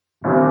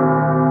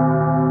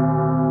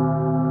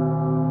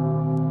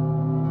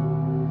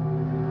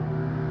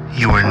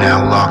You are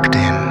now locked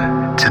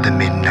in to the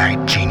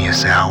Midnight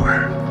Genius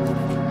Hour.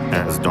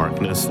 As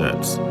darkness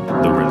sets,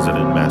 the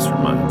resident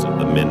masterminds of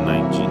the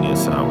Midnight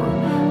Genius Hour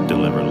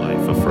deliver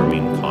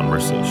life-affirming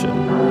conversation.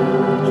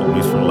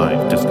 Homies for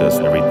Life discuss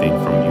everything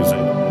from music,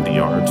 the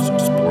arts,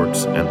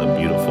 sports, and the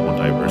beautiful,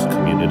 diverse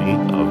community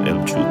of El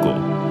Chuco.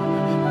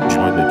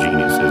 Join the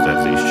geniuses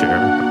as they share,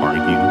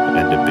 argue,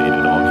 and debate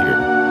it all here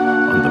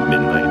on the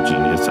Midnight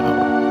Genius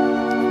Hour.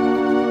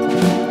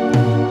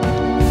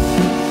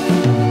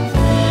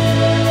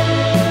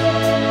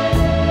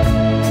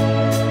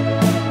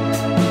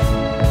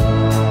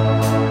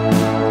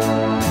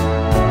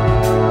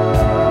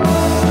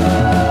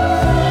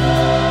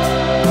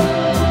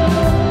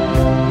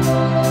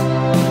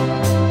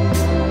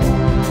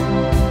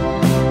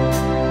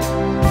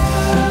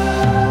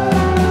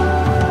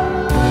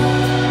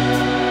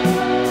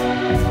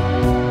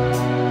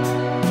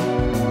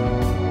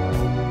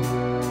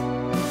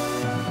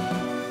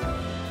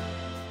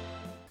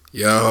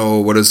 Yo,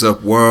 what is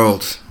up,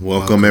 world?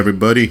 Welcome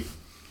everybody.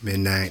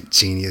 Midnight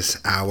Genius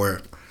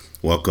Hour.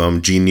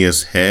 Welcome,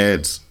 Genius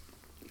Heads.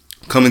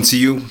 Coming to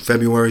you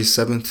February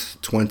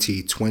 7th,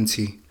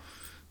 2020.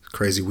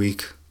 Crazy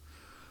week.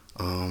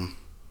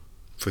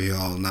 For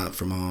y'all not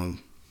from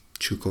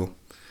Chuco.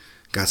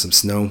 Got some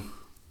snow.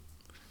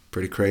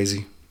 Pretty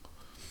crazy.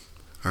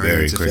 All right,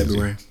 Very into crazy.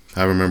 February.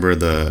 I remember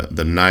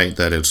the night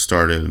that it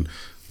started,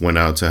 went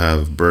out to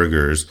have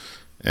burgers,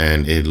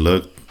 and it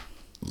looked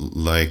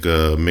like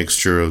a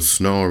mixture of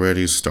snow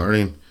already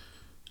starting,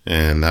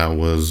 and that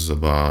was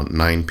about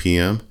 9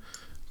 p.m.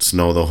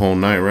 Snow the whole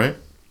night, right?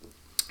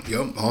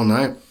 Yep, all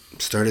night.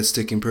 Started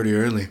sticking pretty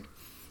early.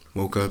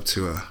 Woke up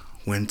to a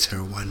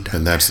winter wonderland.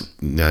 And that's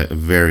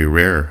very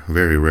rare,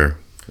 very rare.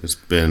 It's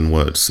been,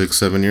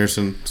 6-7 years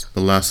since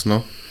the last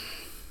snow?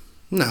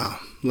 No,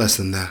 less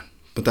than that.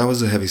 But that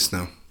was a heavy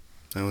snow.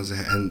 And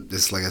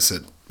it's, like I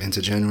said,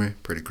 into January,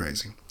 pretty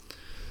crazy.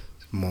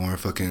 More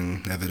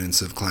fucking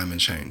evidence of climate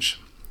change.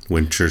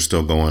 Winter's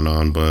still going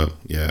on, but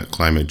yeah,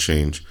 climate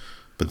change.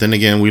 But then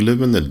again, we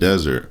live in the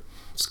desert.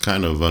 It's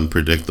kind of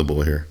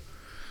unpredictable here.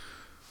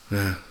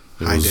 Yeah,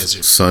 It high was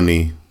desert.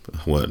 sunny,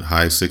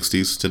 high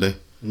 60s today?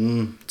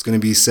 It's going to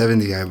be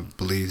 70, I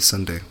believe,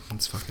 Sunday.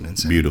 It's fucking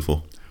insane.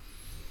 Beautiful.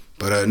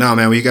 But no,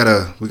 man, we got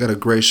a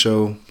great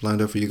show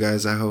lined up for you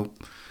guys, I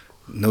hope.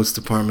 Notes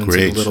department took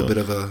Great a little show. bit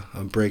of a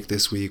break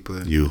this week,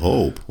 but You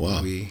hope.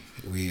 Wow. we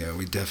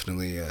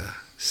definitely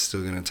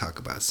still going to talk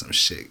about some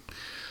shit.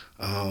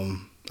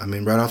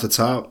 Right off the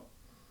top,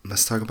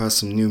 let's talk about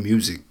some new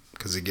music.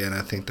 Because, again,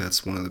 I think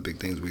that's one of the big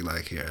things we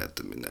like here at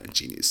the Midnight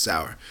Genius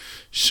Hour.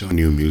 Showing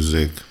New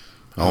music.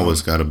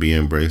 Always got to be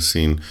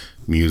embracing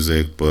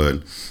music,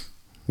 but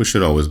we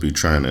should always be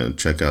trying to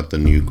check out the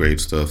new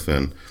great stuff.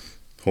 And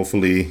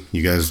hopefully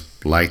you guys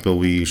liked what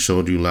we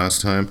showed you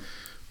last time.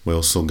 We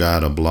also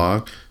got a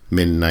blog,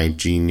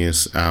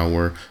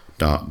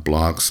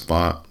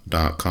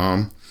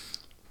 midnightgeniushour.blogspot.com.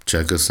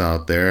 Check us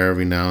out there.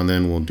 Every now and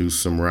then we'll do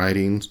some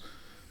writings.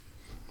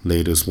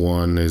 Latest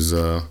one is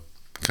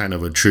kind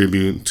of a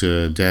tribute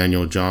to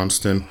Daniel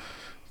Johnston.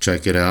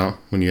 Check it out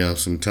when you have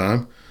some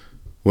time.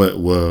 What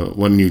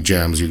new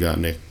jams you got,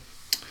 Nick?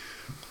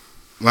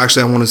 Well,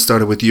 actually, I want to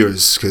start it with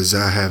yours because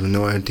I have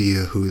no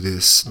idea who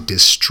this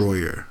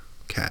Destroyer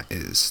cat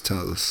is.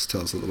 Tell us a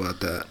little about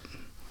that.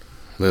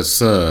 Let's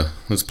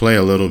play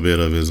a little bit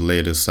of his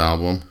latest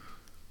album,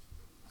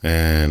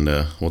 and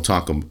we'll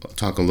talk a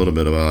little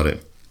bit about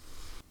it.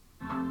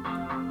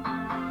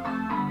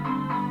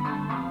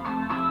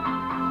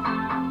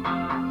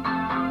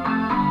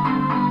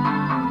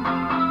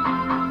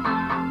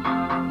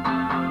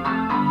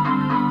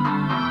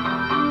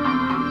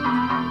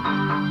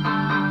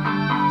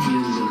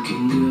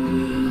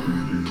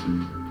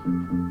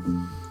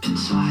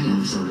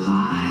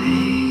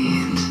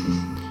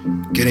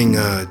 Getting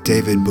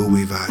David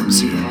Bowie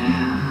vibes here.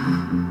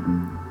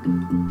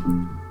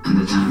 And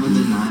the time of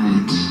the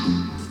night,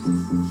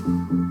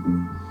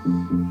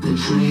 they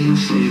play your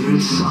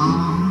favorite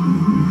song.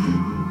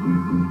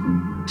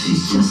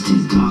 She's just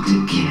too dark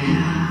to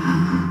care.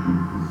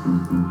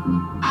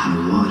 Hot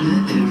water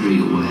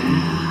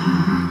everywhere.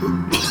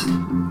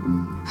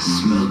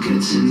 Smoke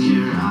gets in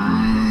your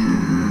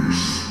eyes.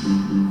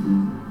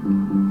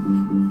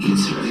 You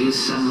throw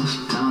yourself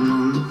down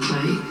on the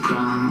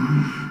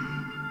playground.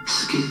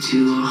 Skid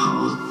to a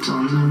halt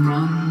on the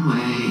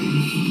runway.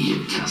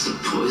 You cast a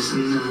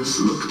poisonous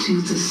look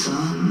to the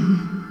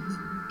sun.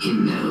 You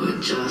know it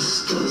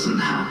just doesn't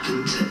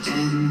happen to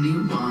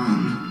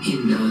anyone.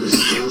 You know this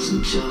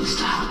doesn't just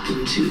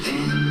happen to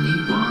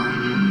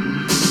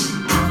anyone.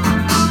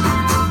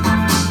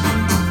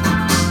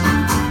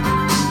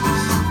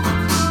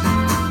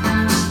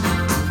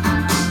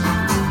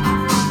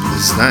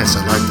 It's nice.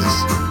 I like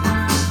this.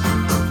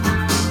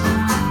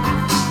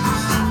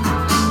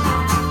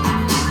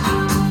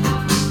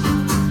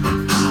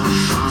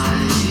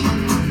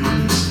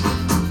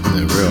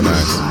 Yeah, real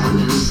nice.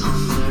 Silence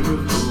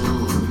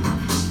unbearable.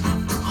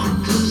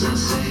 What does that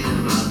say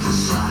about the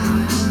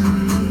silence?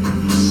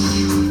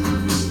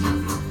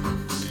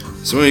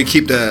 So when you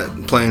keep that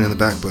playing in the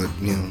back, but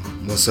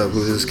what's up?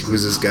 Who's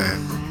this guy?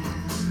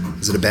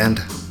 Is it a band?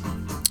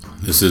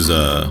 This is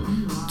a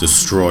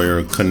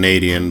Destroyer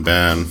Canadian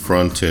band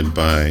fronted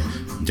by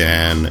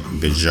Dan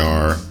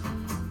Bejar.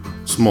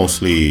 It's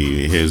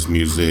mostly his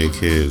music,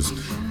 his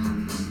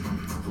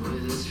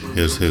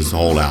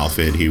whole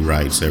outfit. He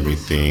writes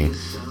everything.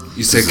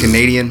 You said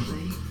Canadian?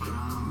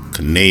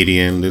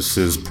 Canadian. This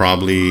is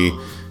probably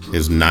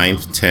his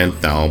 9th,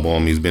 10th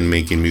album. He's been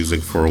making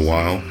music for a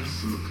while.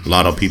 A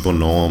lot of people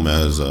know him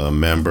as a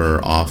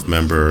off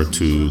member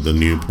to the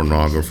New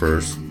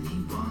Pornographers.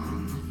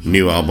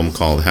 New album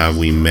called Have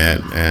We Met,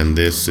 and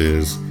this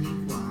is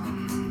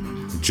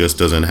Just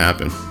Doesn't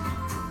Happen.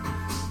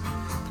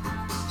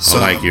 So,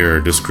 I like your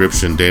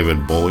description,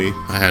 David Bowie.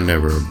 I had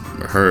never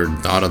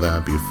thought of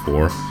that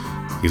before.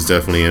 He's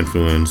definitely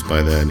influenced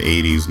by that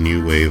 80s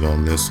new wave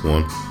on this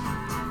one.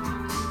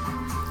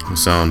 It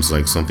sounds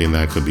like something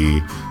that could be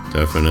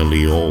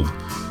definitely old,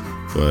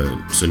 but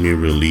it's a new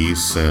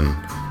release and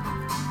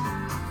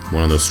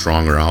one of the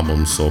stronger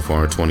albums so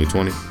far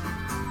 2020.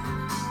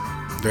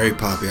 Very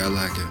poppy, I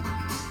like it.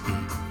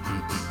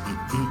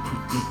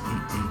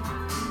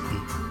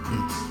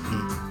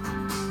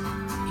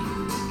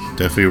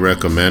 Definitely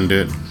recommend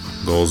it.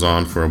 Goes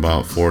on for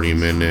about 40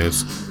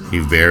 minutes. He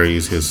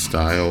varies his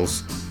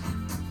styles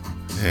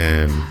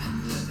and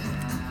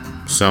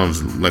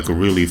sounds like a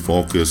really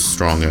focused,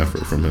 strong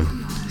effort from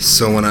him.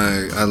 So when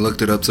I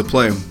looked it up to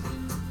play,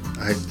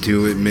 I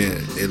do admit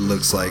it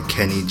looks like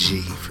Kenny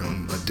G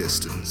from a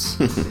distance.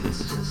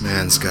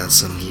 Man's got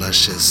some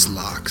luscious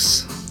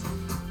locks.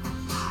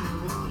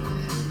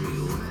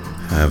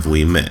 Have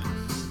We Met?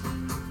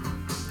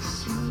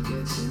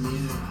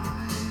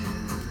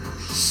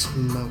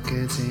 Smoke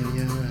it in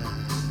your eyes.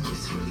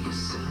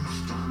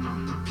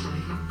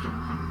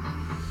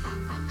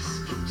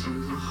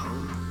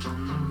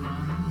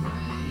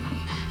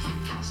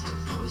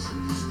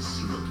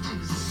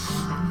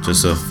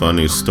 Just a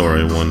funny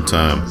story. One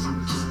time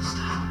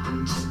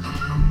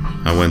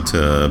I went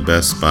to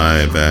Best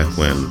Buy back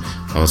when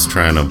I was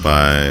trying to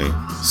buy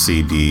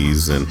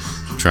CDs and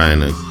trying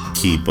to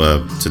keep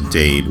up to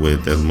date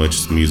with as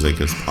much music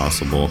as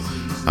possible.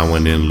 I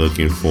went in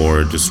looking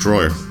for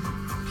Destroyer.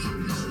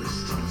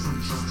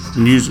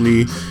 And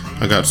usually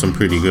I got some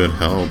pretty good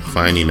help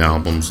finding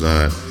albums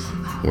that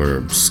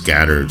were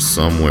scattered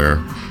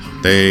somewhere.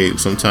 They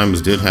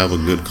sometimes did have a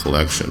good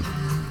collection.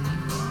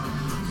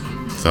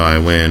 So I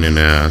went and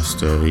asked,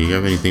 do you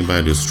have anything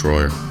by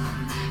Destroyer?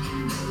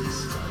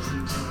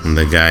 And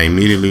the guy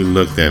immediately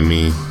looked at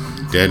me,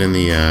 dead in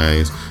the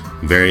eyes,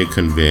 very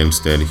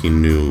convinced that he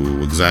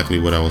knew exactly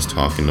what I was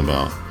talking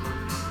about.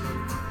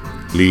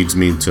 Leads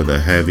me to the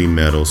heavy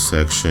metal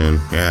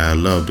section. Yeah, I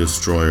love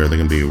Destroyer. They're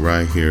gonna be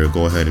right here.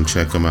 Go ahead and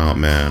check them out,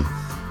 man.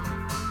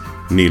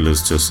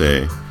 Needless to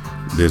say,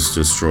 this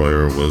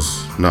Destroyer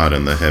was not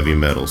in the heavy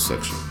metal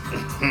section.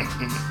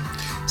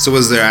 So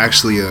was there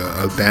actually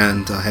a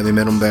heavy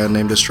metal band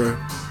named Destroyer?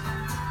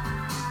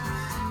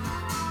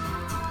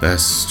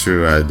 That's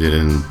true. I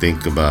didn't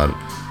think about it.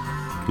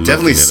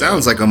 Definitely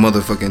sounds like a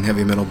motherfucking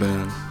heavy metal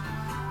band.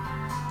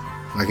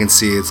 I can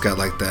see it's got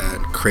like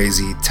that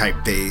crazy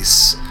type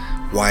bass,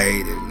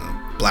 white and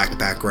a black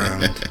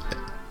background.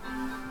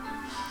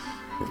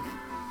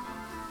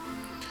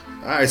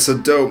 Alright, so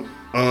dope.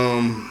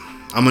 I'm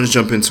gonna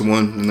jump into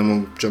one and then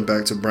we'll jump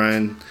back to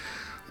Brian.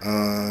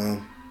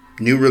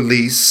 New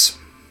release.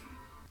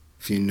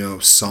 If you know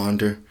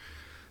Sonder,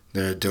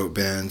 they're a dope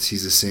band.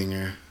 He's a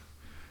singer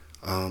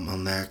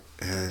on that.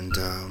 And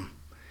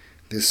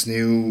this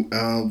new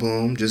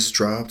album just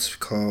dropped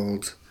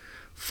called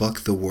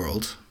Fuck the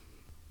World.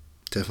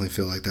 Definitely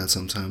feel like that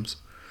sometimes.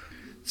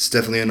 It's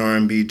definitely an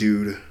R&B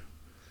dude.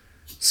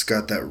 It's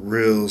got that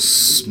real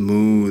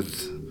smooth,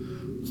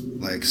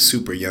 like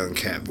super young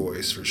cat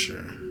voice for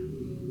sure.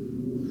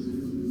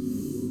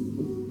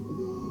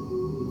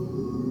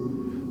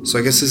 So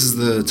I guess this is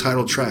the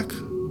title track.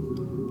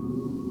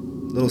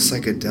 A little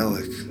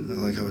psychedelic. I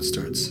like how it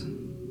starts.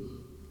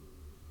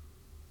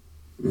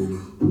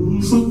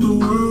 Fuck the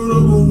world,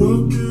 I'ma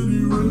walk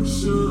in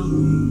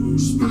direction.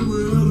 Spit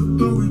without a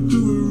thought, we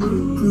do it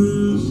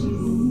reckless.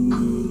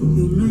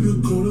 Your nigga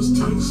call us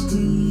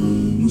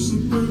texting. You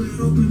said, baby,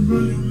 don't be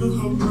mad, you know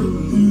how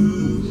breath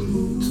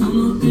is. Turn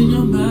up in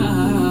your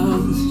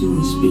mouth, you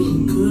were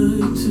speaking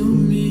good to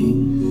me.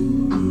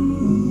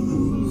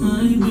 I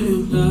ain't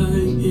built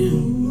like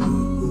him.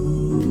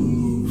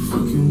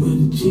 Fucking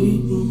with a G.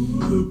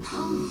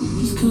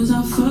 Just cause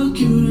I fuck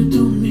you, that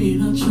don't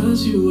mean I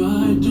trust you,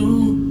 I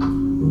don't.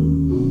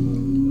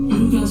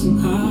 You got some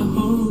high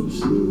hopes,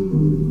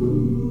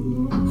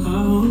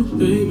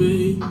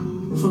 baby.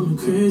 From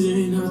the crazy,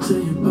 and I'll tell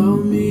you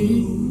about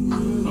me.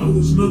 I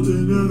was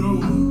nothing at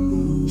all.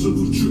 Took a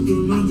trip to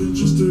London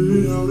just to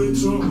hear how they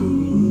talk.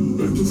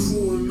 Back to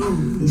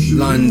 4-0.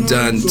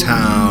 London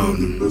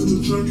town. That's the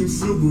track and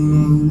field, but I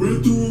done ran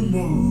through them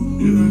all.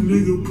 Yeah, that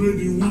nigga played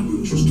the one,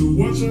 but just to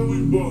watch how we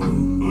ball.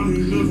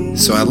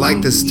 So I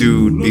like this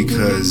dude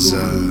because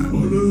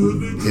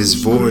his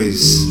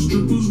voice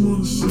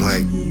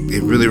like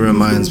it really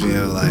reminds me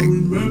of like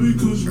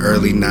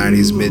early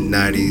 90s, mid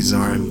 90s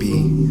R&B,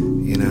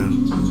 you know?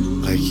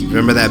 Like, you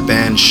remember that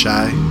band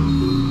Shy?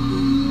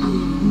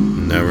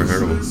 Never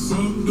heard of him.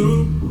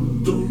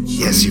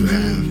 Yes, you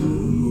have.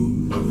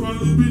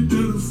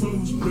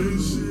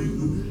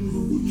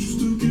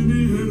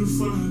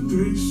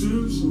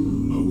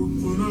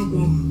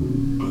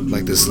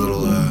 Like this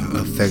little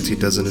effect he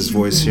does in his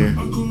voice here.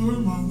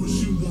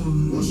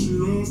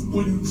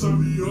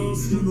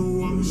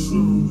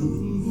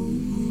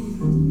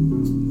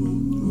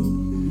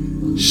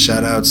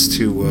 Shout outs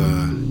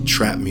to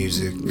trap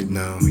music.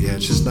 No, yeah,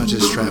 just not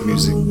just trap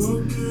music.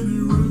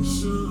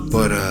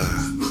 But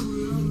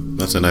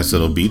That's a nice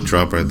little beat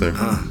drop right there.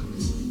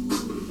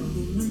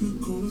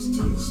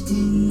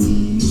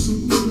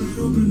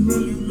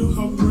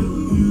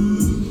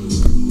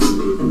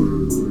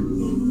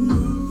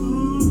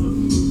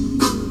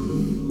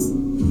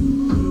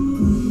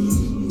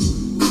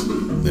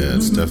 Yeah,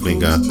 it's definitely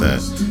got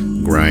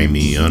that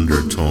grimy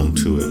undertone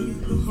to it.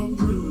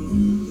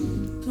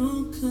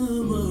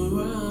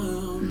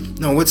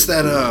 no, what's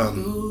that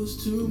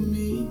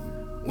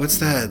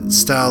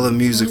style of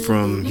music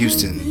from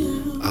Houston?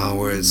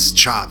 Where it's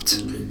chopped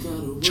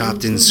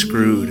and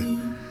screwed.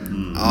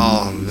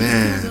 Oh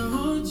man,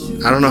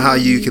 I don't know how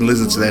you can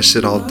listen to that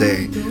shit all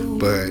day,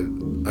 but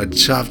a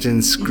chopped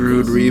and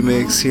screwed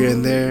remix here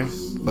and there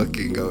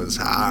fucking goes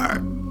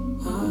hard.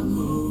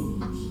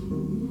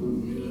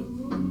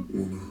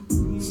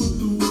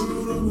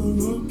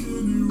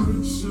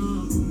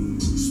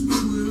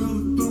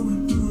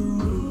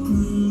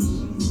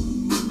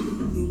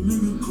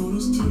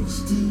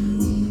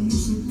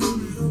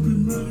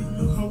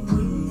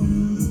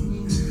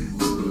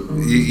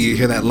 You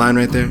hear that line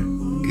right there?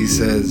 He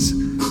says,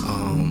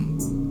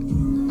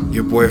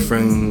 your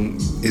boyfriend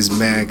is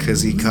mad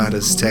because he caught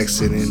us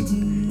texting,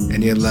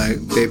 and you're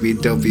like, baby,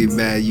 don't be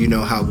mad, you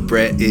know how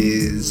Brett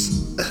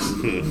is.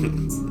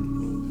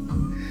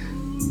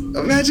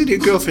 Imagine your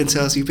girlfriend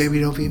tells you, baby,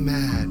 don't be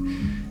mad,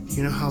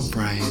 you know how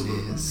Brian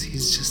is,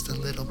 he's just a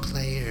little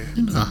player.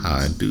 You know how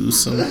I do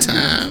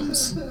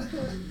sometimes.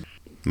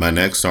 My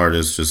next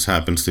artist just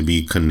happens to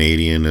be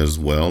Canadian as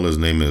well. His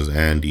name is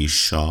Andy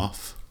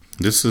Schaaf.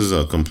 This is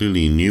a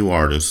completely new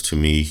artist to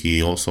me.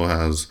 He also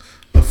has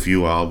a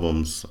few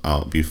albums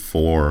out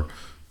before,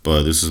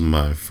 but this is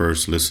my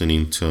first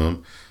listening to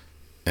him.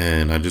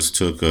 And I just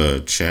took a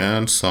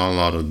chance, saw a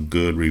lot of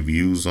good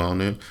reviews on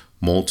it.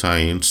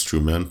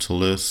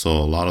 Multi-instrumentalist, so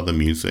a lot of the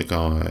music,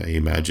 I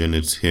imagine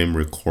it's him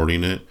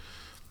recording it.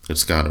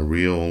 It's got a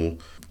real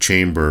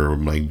chamber,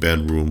 like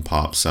bedroom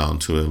pop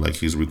sound to it, like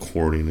he's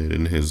recording it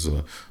in his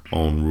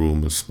own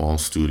room, a small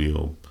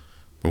studio.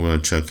 We're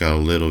going to check out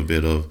a little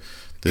bit of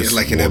this. Yeah,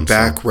 like in a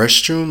back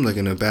restroom, like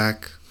in a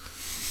back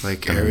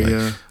like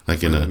area,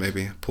 like in a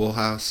maybe a pool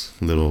house,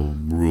 little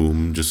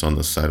room just on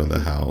the side of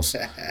the house.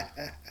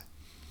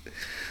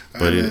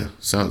 But it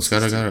sounds,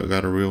 it's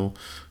got a real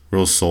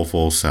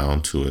soulful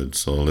sound to it.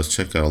 So let's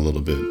check out a little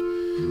bit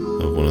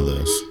of one of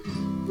those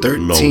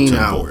 13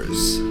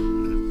 hours. A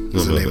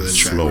little bit of the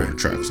slower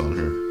tracks on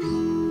here.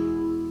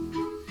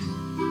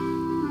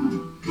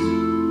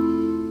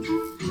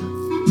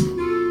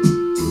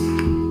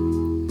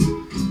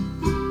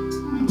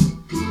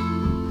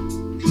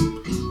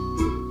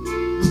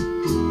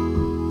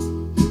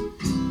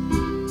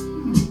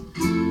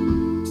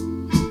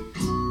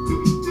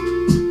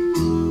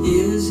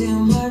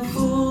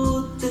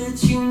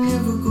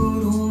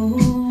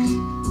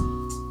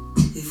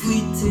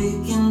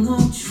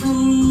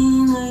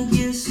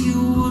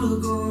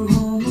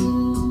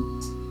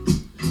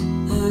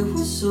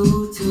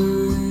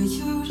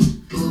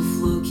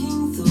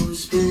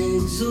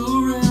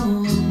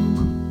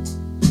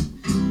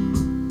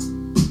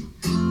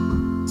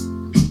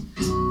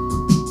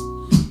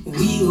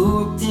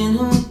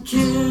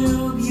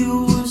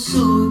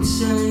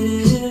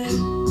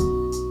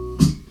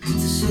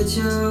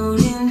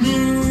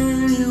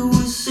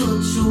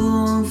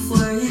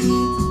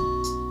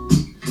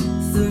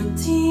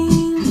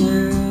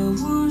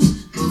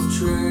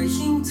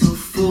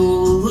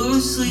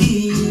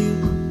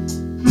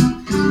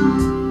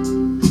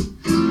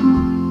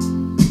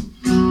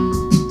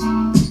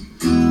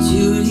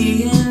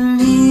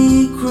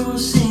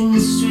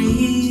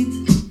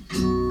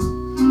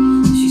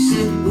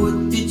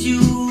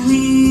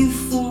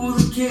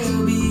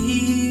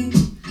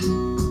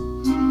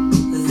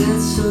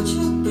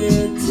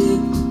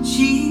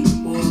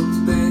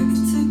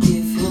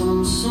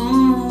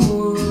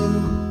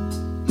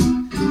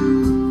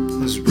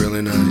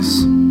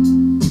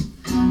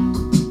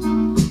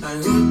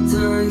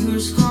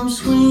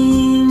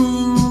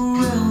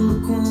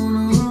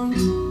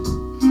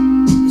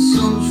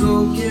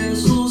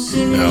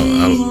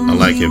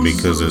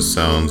 Because it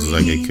sounds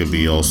like it could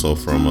be also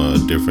from a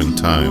different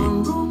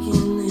time,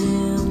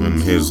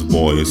 and his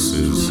voice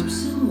is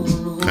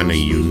kind of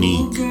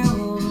unique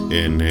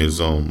in his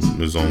own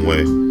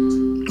way.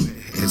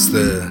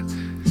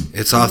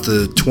 It's off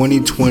the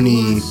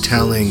 2020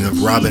 telling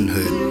of Robin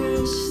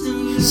Hood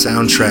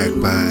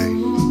soundtrack by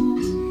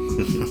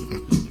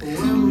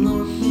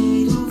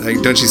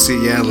Like, don't you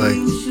see? Yeah, like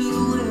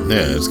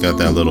Yeah, it's got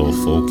that little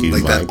folky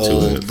like vibe that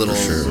old to it, little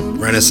for sure.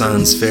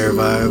 Renaissance fair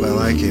vibe. I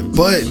like it,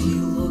 but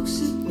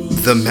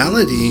the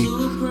melody,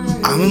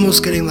 I'm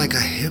almost getting like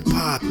a hip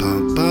hop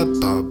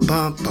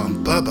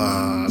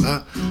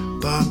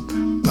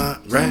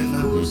right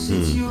now.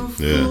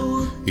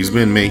 Yeah, he's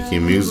been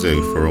making music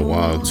for a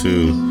while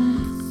too.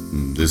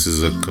 This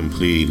is a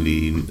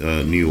completely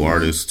new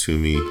artist to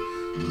me,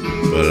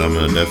 but I'm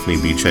gonna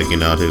definitely be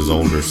checking out his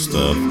older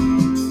stuff.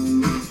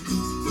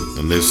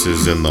 And this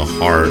is in the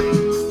heart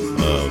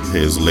of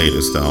his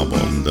latest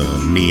album, the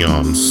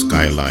Neon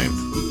Skyline.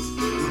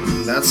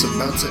 And that's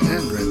about to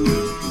end right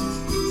there.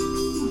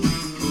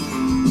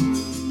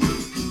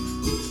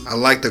 I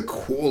like the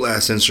cool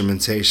ass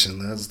instrumentation.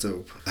 That's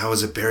dope. That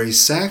was a Barry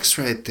sax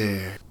right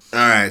there. All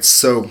right,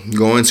 so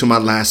going to my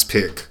last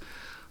pick.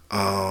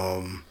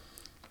 A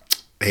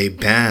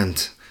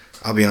band.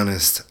 I'll be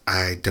honest,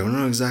 I don't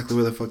know exactly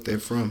where the fuck they're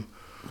from.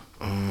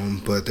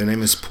 But their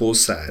name is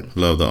Poolside.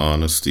 Love the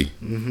honesty.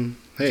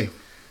 Hey,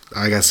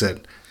 like I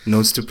said,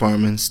 notes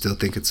department still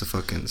think it's a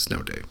fucking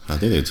snow day. I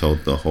think they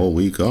told the whole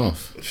week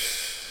off.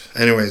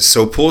 Anyways,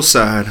 so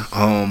Poolside,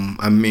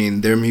 I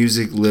mean, their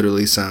music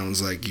literally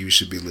sounds like you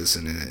should be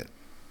listening at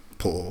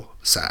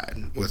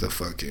poolside with a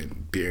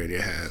fucking beer in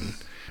your hand.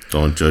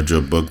 Don't judge a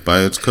book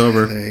by its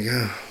cover. There you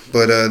go.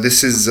 But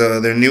this is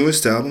their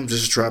newest album,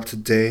 just dropped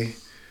today.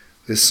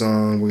 This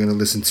song we're gonna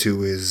listen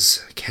to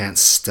is "Can't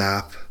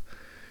Stop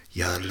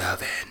Your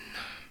Lovin'."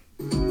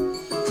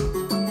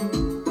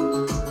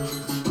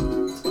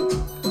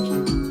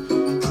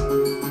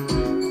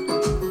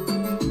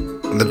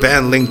 The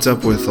band linked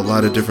up with a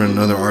lot of different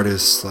other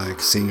artists,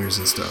 like singers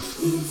and stuff.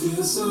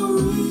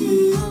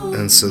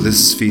 And so this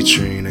is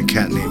featuring a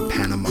cat named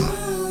Panama.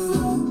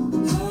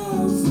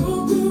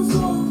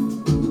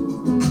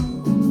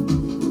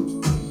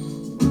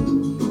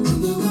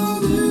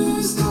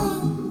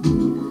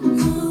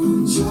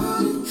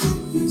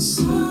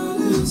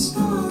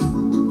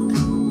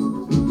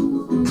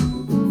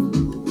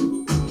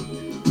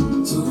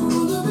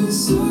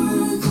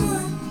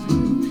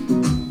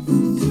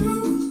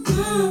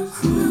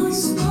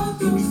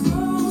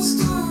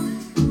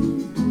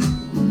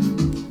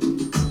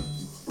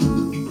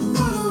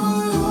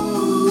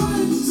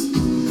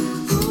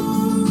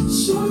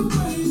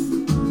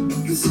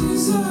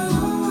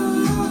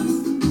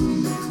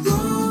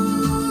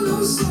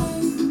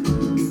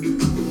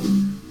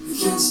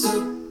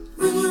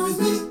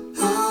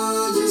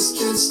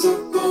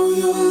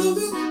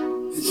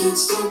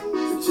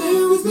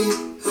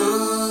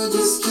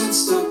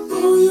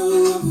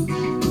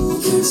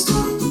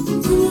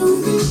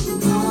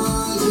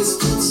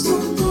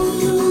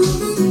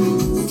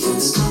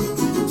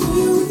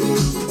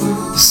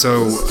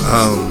 So,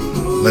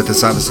 let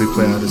this obviously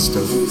play out as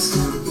dope.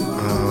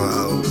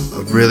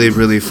 A really,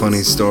 really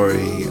funny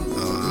story,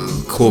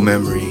 cool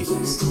memory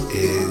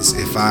is,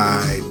 if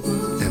I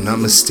am not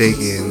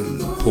mistaken,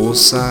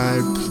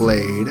 Poolside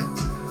played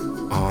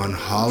on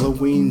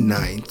Halloween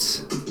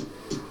night,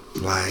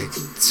 like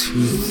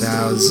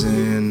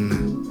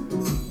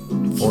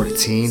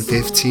 2014,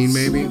 15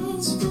 maybe?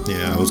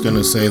 Yeah, I was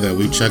gonna say that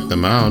we checked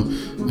them out.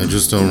 I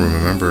just don't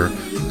remember.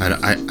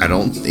 I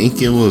don't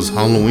think it was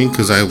Halloween,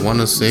 because I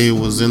want to say it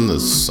was in the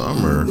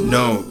summer.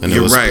 No, and you're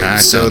it was right.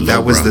 packed So at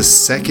that was Lobra. the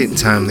second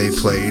time they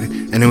played,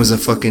 and it was a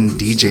fucking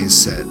DJ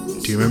set.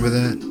 Do you remember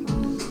that?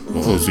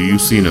 Oh, so you've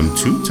seen them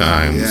 2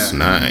 times. Yeah.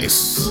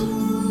 Nice.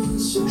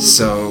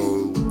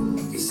 So,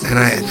 and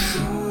I'm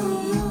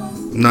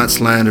not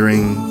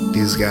slandering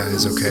these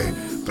guys, okay?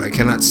 But I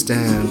cannot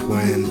stand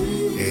when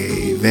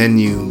a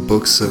venue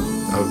books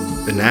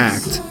an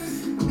act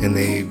and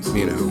they,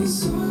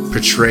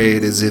 portray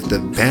it as if the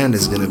band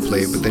is going to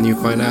play, but then you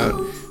find out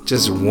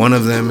just one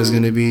of them is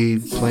going to be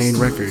playing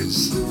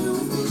records.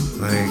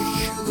 Like,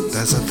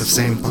 that's not the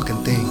same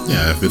fucking thing.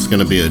 Yeah, if it's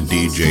gonna be a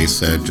DJ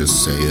set,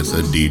 just say it's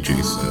a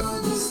DJ set.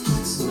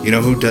 You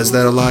know who does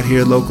that a lot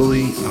here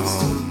locally?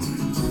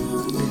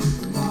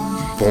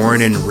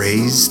 Born and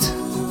Raised.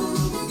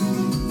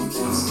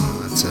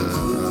 It's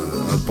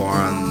a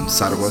bar on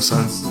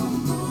Saragossa.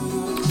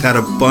 Had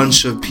a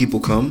bunch of people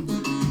come,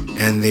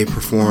 and they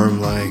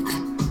perform like,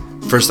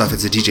 first off,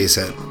 it's a DJ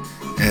set,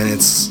 and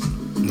it's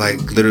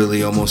like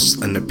literally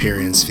almost an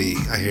appearance fee.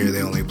 I hear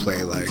they only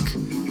play like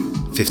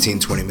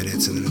 15-20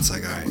 minutes, and then it's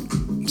like, alright,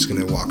 I'm just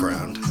gonna walk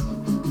around.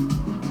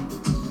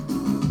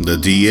 The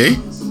DA?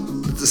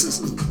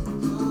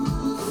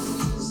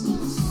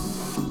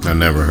 I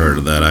never heard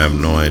of that. I have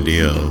no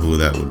idea who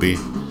that would be.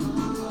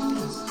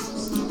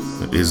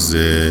 Is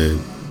it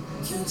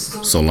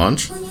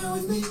Solange? I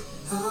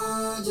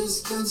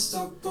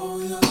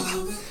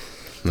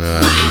don't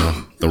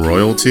know. The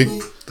Royalty?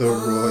 The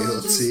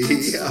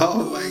Royalty.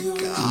 Oh my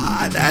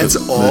god, that's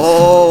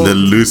all. The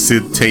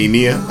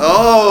Lusitania?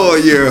 Oh,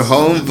 your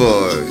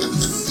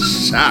homeboys.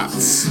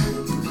 Shots.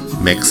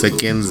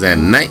 Mexicans at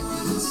night.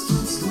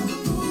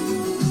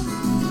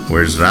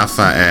 Where's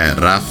Rafa at?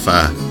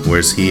 Rafa,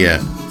 where's he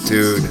at?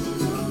 Dude.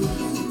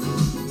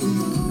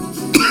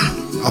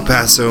 El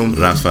Paso.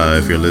 Rafa,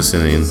 if you're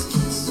listening,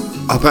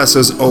 El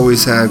Paso's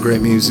always had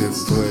great music,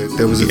 but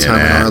there was a time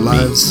in our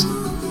lives,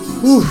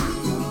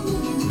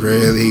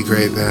 really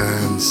great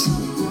bands.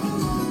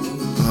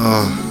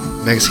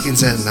 Oh,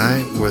 Mexicans at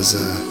Night was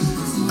a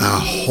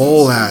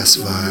whole ass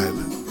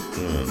vibe.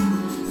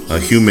 A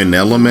Human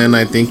Element,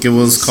 I think it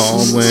was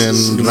called when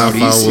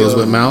Rafa was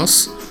with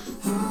Mouse.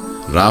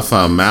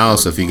 Rafa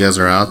Mouse, if you guys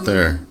are out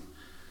there.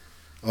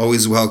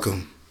 Always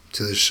welcome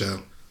to the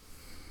show.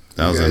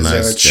 That was You a guys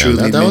nice are jam.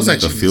 truly That was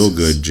like a midnight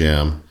feel-good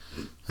jam.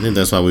 I think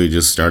that's why we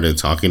just started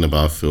talking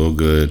about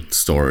feel-good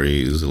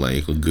stories,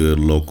 like good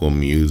local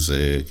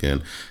music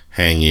and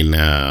hanging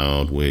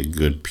out with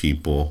good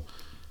people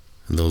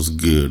and those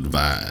good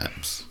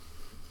vibes.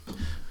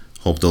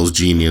 Hope those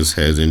genius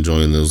heads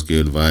enjoying those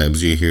good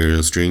vibes. You hear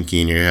us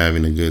drinking, you're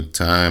having a good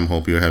time.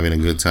 Hope you're having a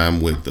good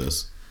time with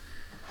us.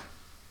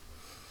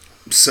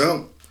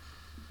 So,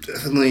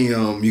 definitely,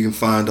 you can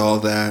find all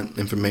that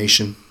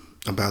information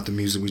about the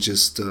music we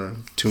just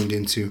tuned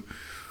into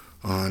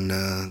on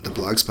the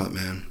Blogspot,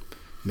 man.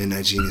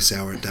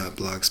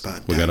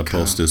 MidnightGeniusHour.blogspot.com. We gotta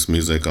post this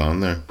music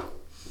on there.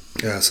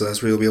 Yeah, so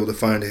that's where you'll be able to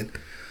find it.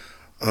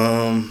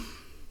 I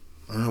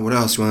don't know what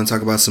else. You want to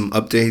talk about some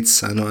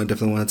updates? I know I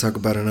definitely want to talk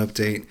about an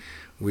update.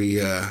 We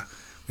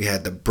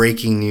had the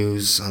breaking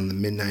news on the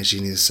Midnight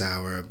Genius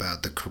Hour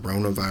about the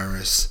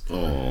coronavirus.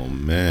 Oh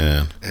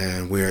man!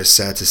 And we are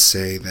sad to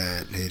say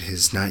that it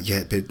has not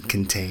yet been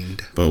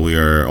contained. But we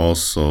are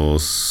also,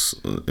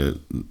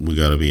 we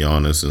gotta be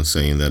honest in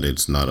saying that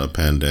it's not a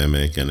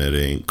pandemic and it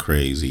ain't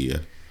crazy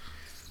yet.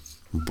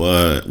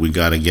 But we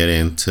gotta get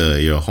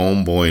into your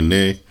homeboy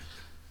Nick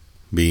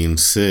being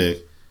sick.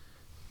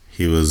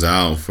 He was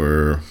out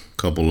for a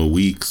couple of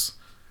weeks.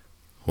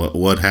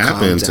 What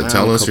happened? To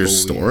tell us your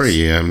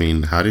story. Weeks. I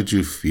mean, how did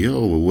you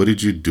feel? What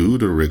did you do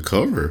to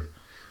recover?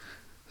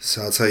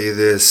 So I'll tell you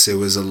this. It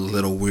was a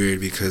little weird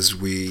because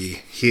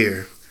we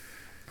here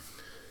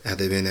at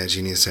the Midnight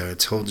Genius Hour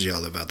told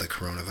y'all about the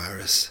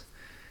coronavirus.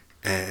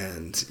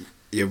 And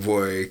your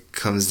boy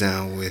comes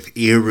down with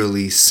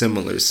eerily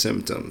similar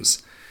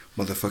symptoms.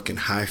 Motherfucking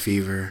high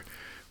fever,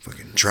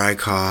 fucking dry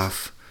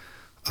cough.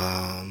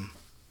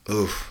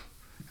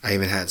 I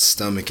even had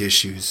stomach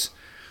issues.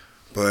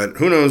 But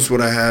who knows what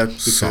I had.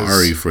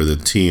 Sorry for the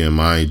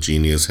TMI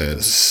genius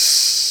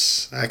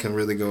heads. I can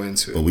really go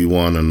into it. But we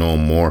want to know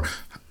more.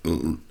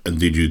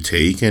 Did you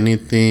take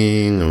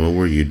anything? Or what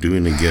were you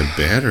doing to get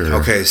better?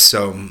 Okay,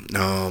 so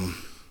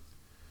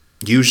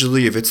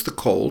usually if it's the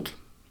cold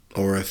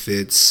or if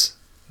it's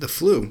the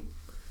flu,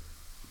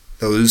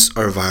 those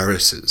are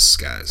viruses,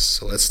 guys.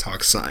 So let's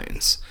talk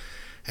science.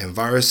 And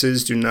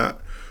viruses do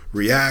not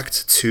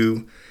react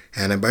to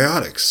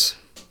antibiotics.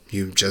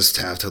 You just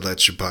have to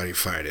let your body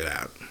fight it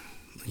out.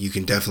 You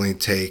can definitely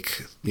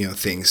take,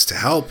 things to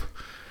help,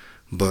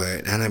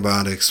 but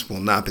antibiotics will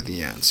not be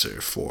the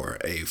answer for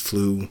a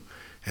flu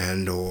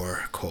and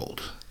or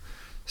cold.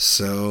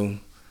 So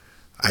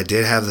I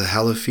did have the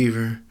hella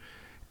fever,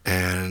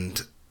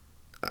 and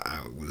I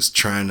was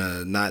trying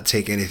to not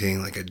take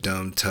anything like a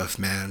dumb, tough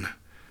man,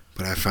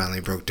 but I finally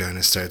broke down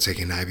and started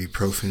taking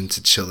ibuprofen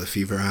to chill the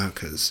fever out,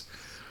 because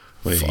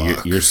wait,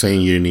 you're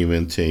saying you didn't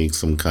even take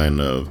some kind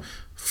of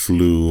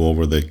flu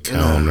over the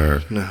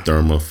counter, no.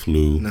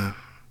 Thermaflu? No.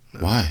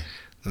 Why?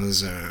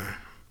 Those are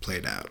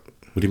played out.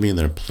 What do you mean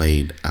they're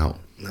played out?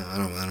 No, I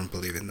don't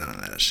believe in none of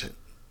that shit.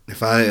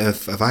 If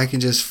I can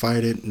just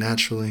fight it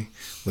naturally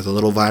with a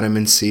little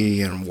vitamin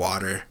C and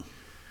water,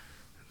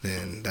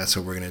 then that's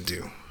what we're gonna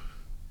do.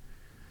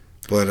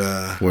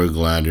 But we're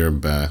glad you're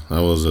back.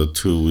 That was a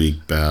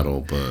 2-week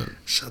battle, but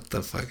shut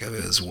the fuck up.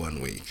 It was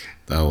 1 week.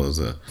 That was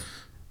a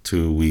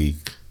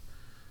 2-week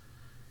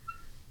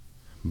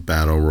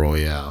battle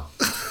royale.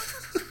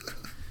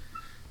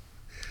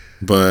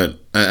 But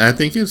I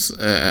think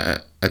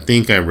I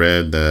think I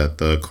read that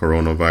the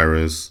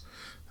coronavirus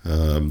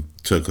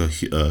took a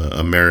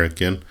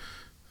American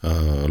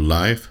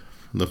life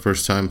the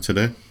first time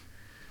today.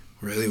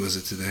 Really? Was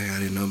it today? I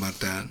didn't know about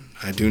that.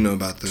 I do know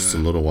about just a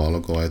little while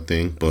ago, I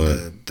think.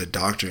 But the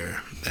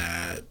doctor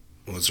that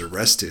was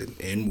arrested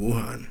in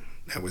Wuhan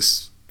that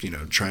was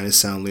trying to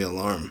sound the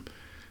alarm,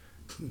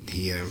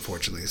 he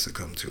unfortunately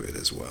succumbed to it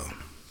as well.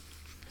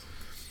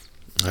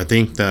 I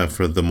think that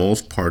for the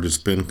most part, it's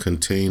been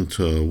contained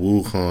to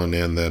Wuhan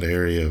and that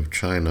area of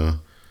China.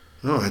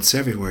 No, it's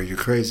everywhere. You're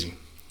crazy.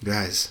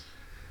 Guys,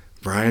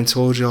 Brian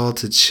told y'all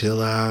to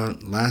chill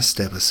out last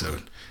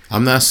episode.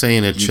 I'm not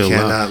saying to chill out. You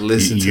cannot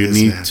listen to this,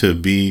 You need man. to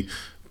be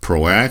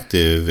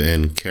proactive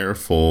and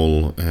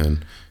careful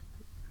and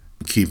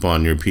keep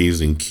on your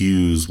P's and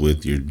Q's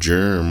with your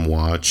germ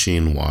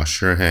watching,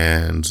 wash your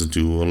hands,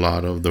 do a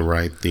lot of the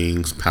right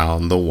things,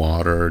 pound the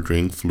water,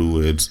 drink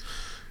fluids.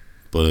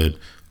 But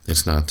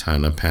it's not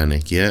time to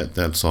panic yet.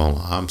 That's all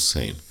I'm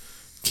saying.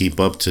 Keep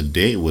up to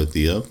date with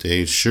the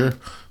updates, sure,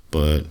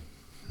 but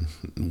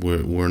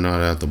we're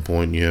not at the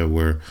point yet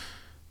where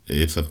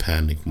it's a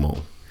panic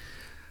mode.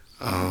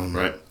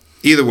 Right.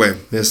 Either way,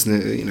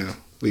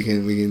 we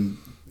can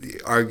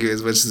argue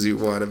as much as you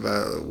want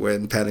about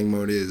when panic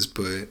mode is,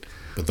 but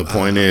the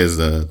point is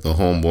that the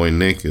homeboy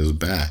Nick is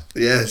back.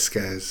 Yes,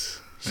 guys.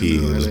 He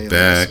I know is you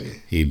back. lost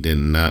me. He did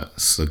not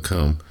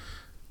succumb,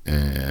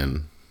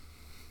 and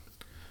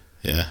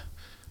yeah,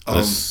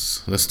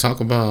 let's talk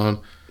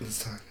about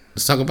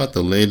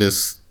the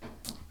latest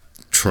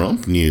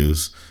Trump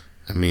news.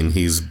 I mean,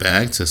 he's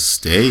back to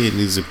stay, and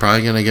he's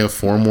probably gonna get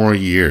 4 more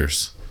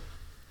years.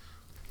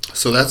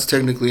 So that's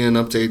technically an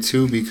update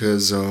too,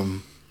 because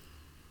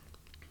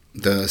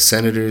the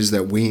senators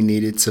that we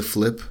needed to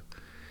flip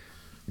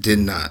did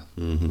not.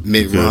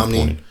 Mitt Good Romney.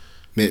 point.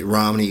 Mitt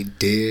Romney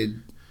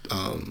did,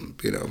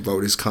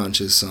 vote his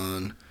conscience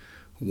on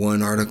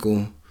one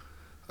article,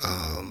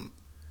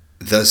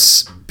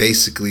 thus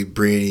basically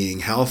bringing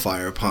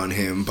hellfire upon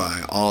him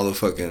by all the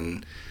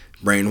fucking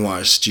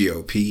brainwashed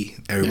GOP.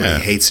 Everybody Yeah.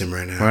 hates him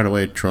right now. Right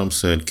away, Trump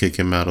said kick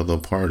him out of the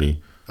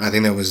party. I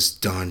think that was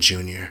Don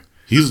Jr.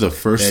 He's the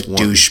first That one.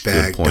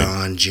 douchebag Good point.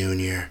 Don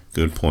Jr.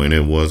 Good point.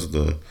 It was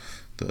the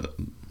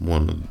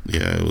one.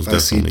 Yeah, it was If I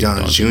see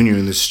definitely Don Jr.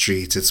 in the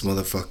streets, it's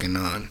motherfucking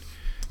on.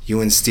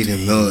 You and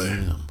Stephen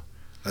Miller.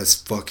 Let's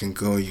fucking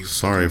go, you.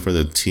 Sorry for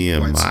the White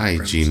TMI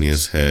supremacists.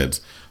 genius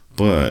heads,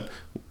 but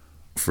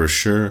for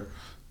sure,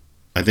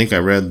 I think I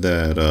read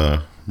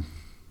that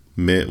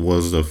Mitt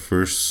was the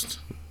first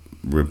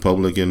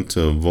Republican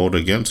to vote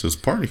against his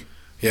party.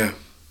 Yeah.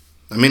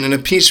 I mean, an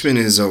impeachment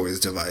is always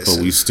divisive.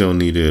 But we still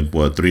needed,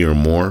 3 or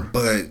more?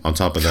 But On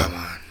top of come that,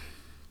 on.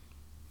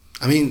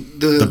 I mean,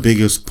 the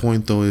biggest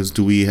point, though, is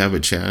do we have a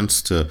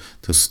chance to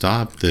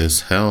stop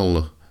this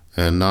hell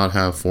and not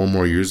have 4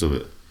 more years of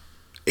it?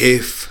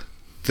 if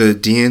the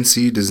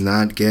DNC does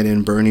not get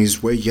in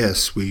Bernie's way,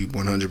 yes, we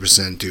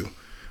 100% do.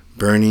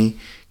 Bernie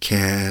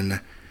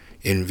can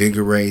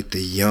invigorate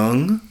the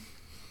young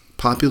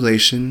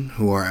population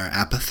who are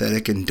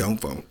apathetic and don't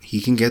vote.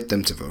 He can get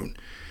them to vote.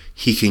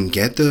 He can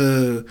get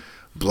the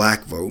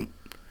black vote,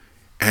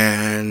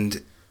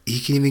 and he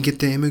can even get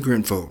the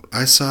immigrant vote.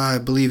 I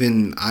believe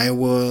in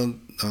Iowa,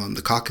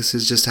 the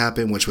caucuses just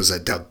happened, which was a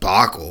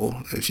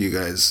debacle if you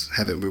guys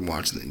haven't been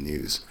watching the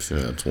news. Sure,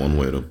 that's one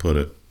way to put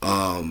it.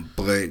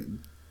 But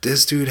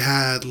this dude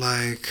had,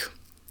 I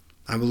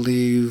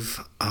believe,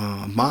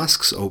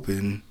 mosques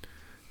open,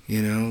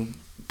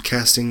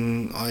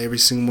 casting every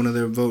single one of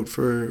their vote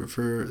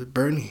for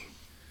Bernie.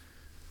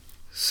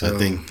 So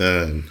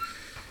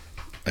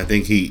I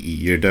think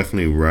you're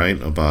definitely right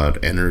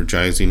about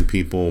energizing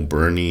people.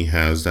 Bernie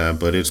has that,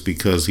 but it's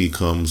because he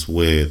comes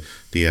with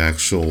the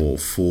actual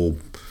full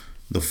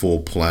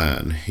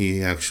plan.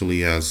 He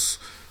actually has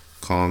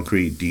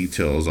concrete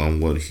details on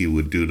what he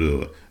would do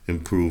to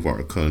improve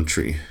our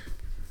country.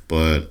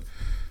 But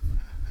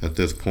at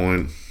this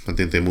point, I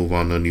think they move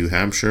on to New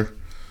Hampshire.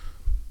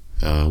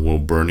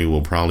 Bernie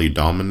will probably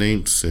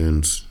dominate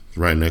since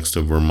right next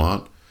to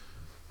Vermont.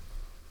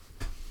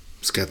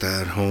 It's got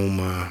that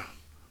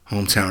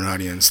hometown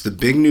audience. The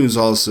big news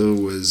also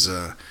was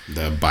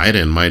That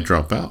Biden might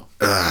drop out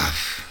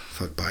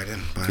fuck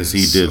Biden. because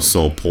he did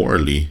so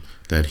poorly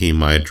that he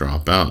might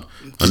drop out.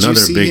 Did you Another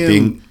see big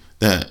him-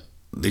 thing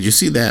did you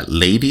see that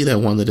lady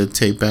that wanted to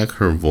take back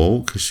her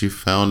vote because she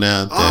found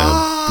out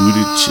that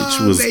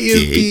Buttigieg was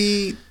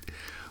gay?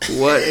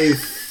 What a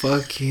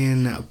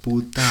fucking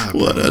puta.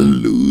 What bro. a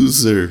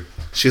loser!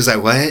 She was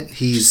like, what?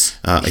 He's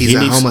he a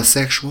needs-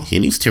 homosexual? He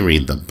needs to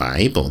read the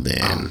Bible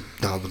then.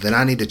 No, but then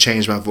I need to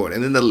change my vote.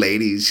 And then the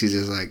lady, she's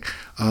just like,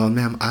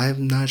 ma'am,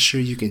 I'm not sure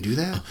you can do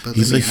that. But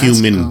He's a let me ask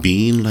human you."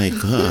 being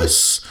like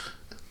us.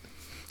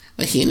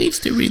 He needs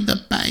to read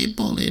the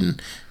Bible and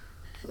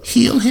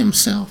heal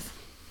himself.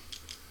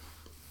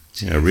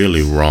 Yeah,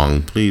 really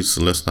wrong. Please,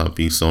 let's not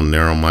be so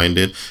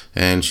narrow-minded.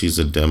 And she's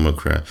a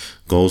Democrat.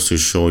 Goes to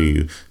show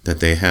you that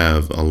they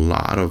have a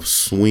lot of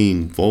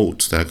swing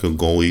votes that could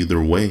go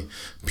either way.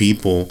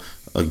 People,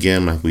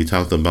 again, like we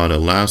talked about it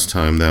last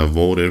time, that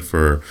voted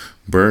for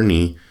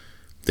Bernie,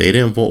 they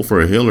didn't vote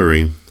for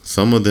Hillary.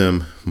 Some of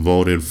them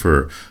voted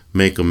for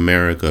Make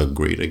America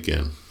Great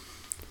Again.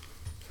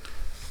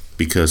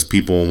 Because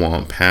people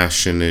want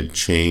passionate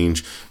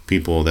change,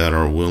 people that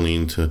are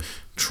willing to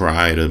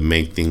try to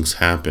make things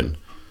happen.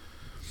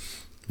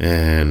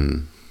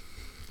 And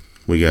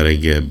we got to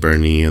get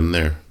Bernie in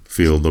there.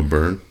 Feel the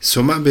burn.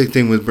 So my big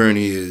thing with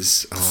Bernie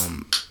is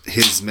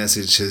his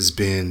message has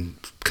been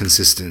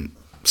consistent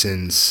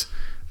since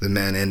the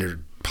man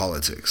entered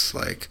politics.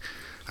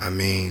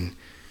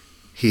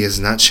 He has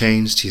not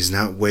changed. He's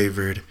not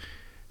wavered.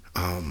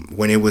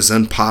 When it was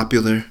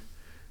unpopular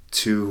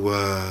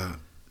to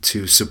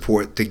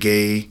support the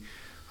gay,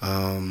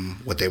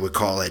 what they would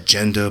call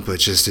agenda,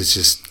 but it's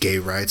just gay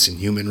rights and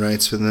human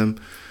rights for them,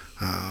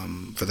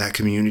 for that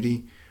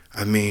community.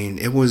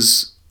 It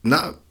was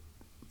not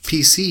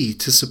PC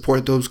to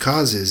support those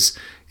causes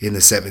in the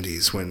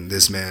 70s when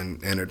this man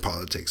entered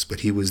politics, but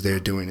he was there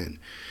doing it.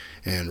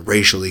 And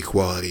racial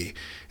equality.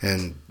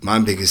 And my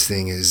biggest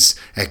thing is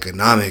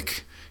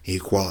economic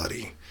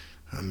equality.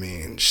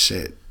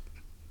 Shit.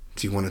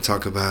 Do you want to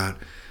talk about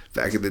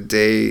back in the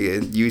day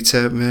at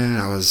UTEP, man?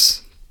 I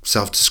was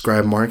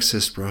self-described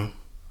Marxist, bro.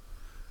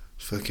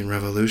 Fucking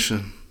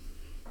revolution.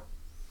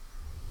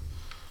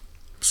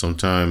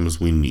 Sometimes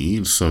we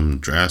need some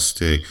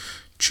drastic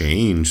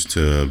change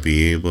to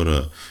be able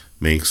to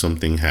make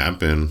something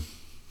happen.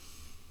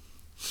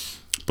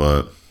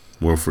 But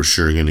we're for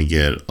sure going to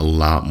get a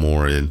lot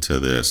more into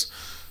this.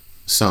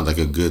 Sounds like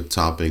a good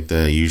topic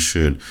that you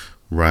should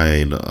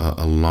write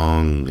a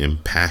long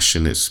and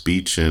passionate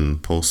speech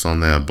and post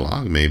on that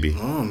blog, maybe.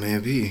 Oh,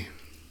 maybe.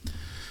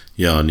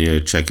 Yeah, I need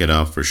to check it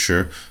out for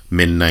sure.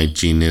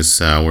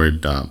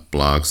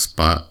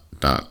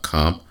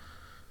 midnightgeniushour.blogspot.com.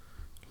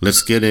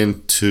 Let's get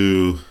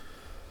into...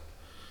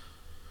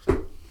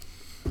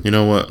 You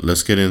know what?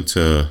 Let's get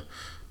into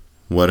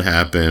what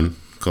happened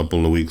a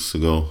couple of weeks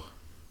ago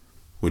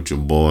with your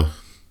boy,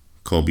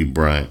 Kobe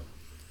Bryant.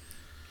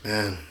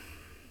 Man,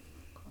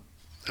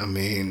 I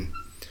mean,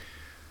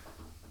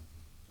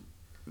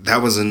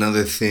 that was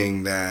another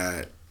thing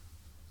that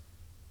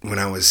when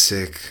I was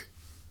sick,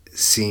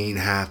 seeing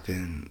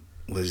happen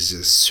was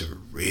just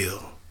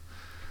surreal.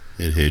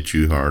 It hit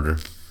you harder.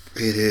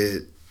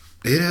 It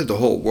hit the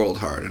whole world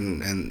hard,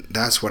 and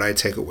that's what I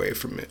take away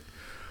from it.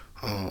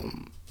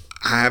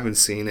 I haven't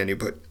seen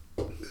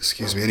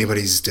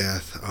anybody's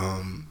death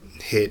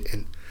hit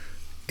and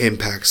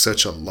impact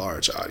such a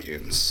large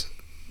audience,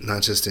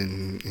 not just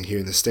in here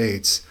in the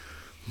States,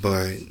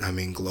 but I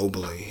mean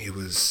globally. It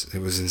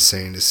was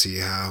insane to see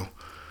how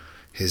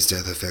his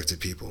death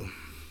affected people.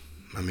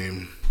 I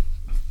mean,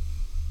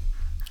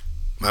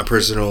 my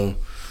personal,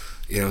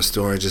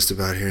 story just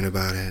about hearing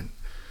about it.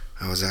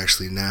 I was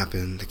actually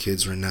napping. The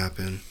kids were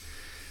napping,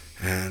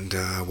 and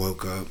I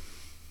woke up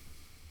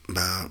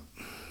about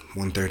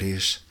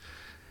 1:30ish,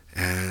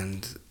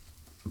 and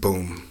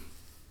boom,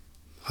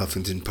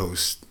 Huffington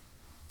Post,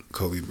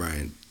 Kobe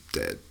Bryant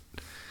dead.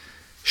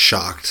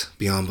 Shocked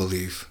beyond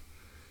belief,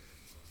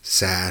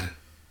 sad,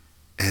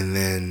 and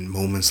then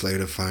moments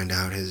later find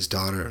out his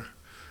daughter,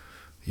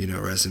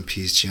 rest in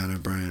peace, Gianna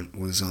Bryant,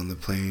 was on the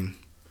plane.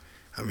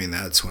 I mean,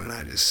 that's when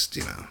I just,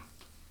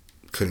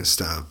 couldn't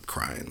stop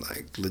crying,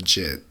 like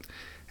legit,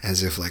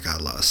 as if like I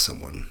lost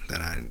someone that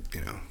I,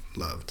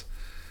 loved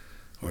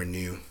or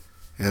knew.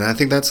 And I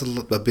think that's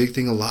a big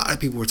thing a lot of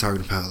people were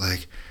talking about,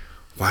 like,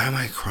 why am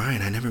I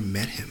crying? I never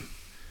met him,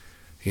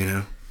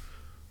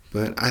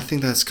 But I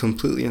think that's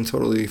completely and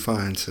totally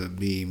fine to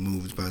be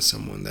moved by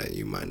someone that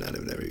you might not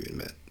have never even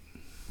met.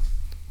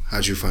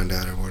 How'd you find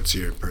out, or what's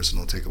your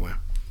personal takeaway?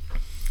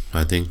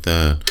 I think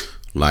that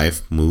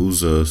life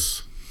moves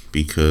us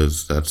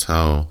because that's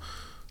how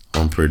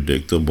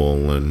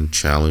unpredictable and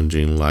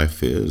challenging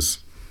life is.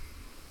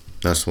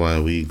 That's why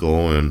we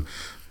go and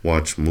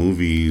watch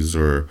movies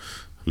or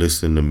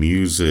listen to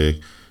music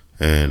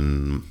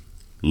and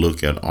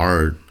look at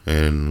art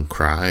and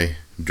cry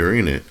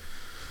during it.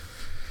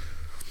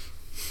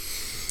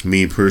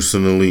 Me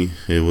personally,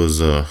 it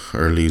was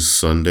early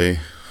Sunday.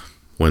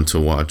 Went to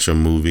watch a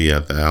movie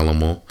at the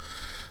Alamo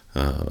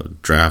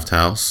Draft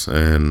House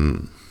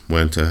and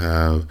went to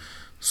have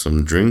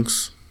some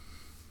drinks,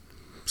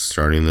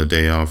 starting the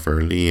day off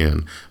early.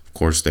 And of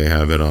course they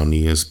have it on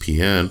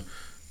ESPN,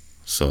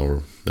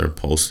 so they're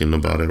posting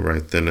about it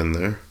right then and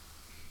there.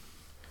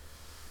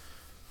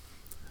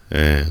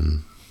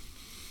 And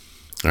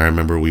I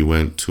remember we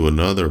went to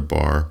another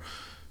bar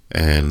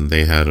and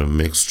they had a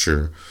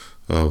mixture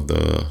of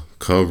the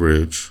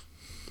coverage,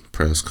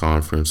 press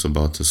conference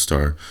about to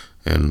start,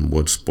 and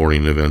what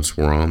sporting events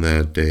were on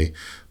that day.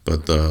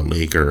 But the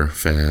Laker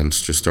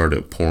fans just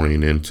started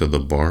pouring into the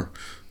bar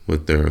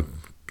with their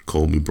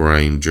Kobe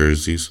Bryant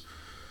jerseys.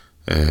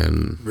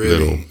 And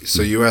really?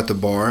 So you were at the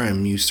bar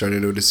and you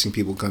started noticing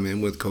people come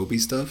in with Kobe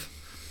stuff?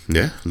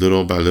 Yeah,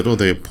 little by little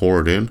they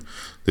poured in.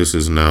 This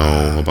is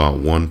now about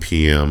 1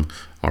 p.m.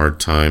 our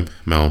time,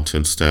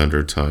 Mountain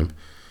Standard Time.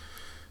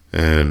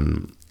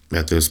 And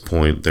at this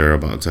point, they're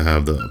about to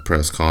have the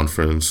press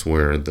conference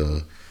where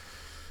the,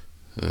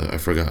 I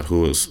forgot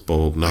who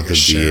spoke, not like the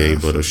DA,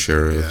 but a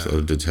sheriff,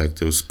 a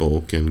detective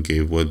spoke and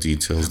gave what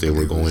details they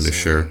were going to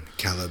share.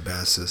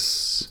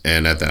 Calabasas.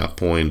 And at that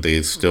point,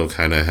 they still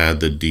kind of had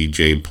the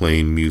DJ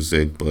playing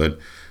music, but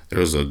there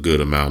was a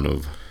good amount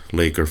of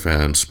Laker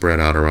fans spread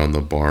out around the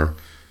bar.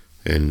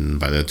 And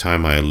by the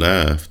time I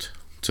left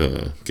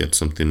to get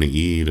something to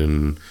eat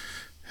and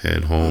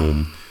head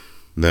home,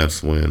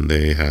 that's when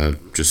they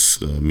had just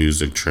the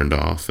music turned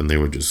off and they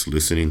were just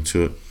listening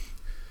to it.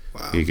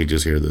 Wow. You could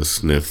just hear the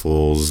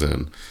sniffles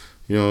and,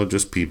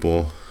 just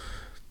people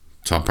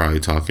probably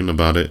talking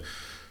about it.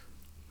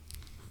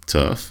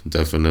 Tough,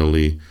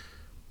 definitely.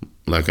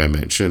 Like I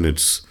mentioned,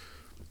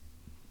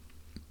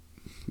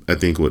 I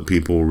think what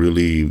people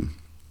really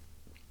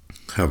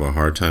have a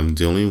hard time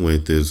dealing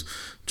with is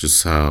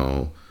just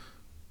how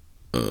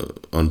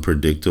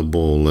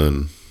unpredictable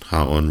and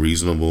how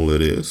unreasonable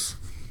it is.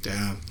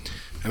 Yeah.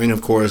 I mean,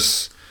 of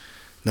course,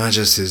 not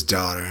just his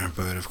daughter,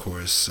 but of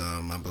course,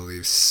 I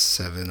believe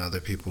 7 other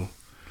people.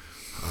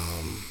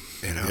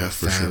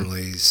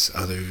 Families,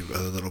 sure. other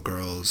little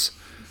girls,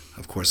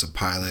 of course, a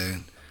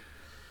pilot.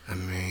 I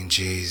mean,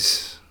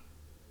 geez,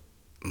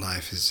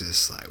 life is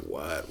just like,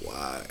 what,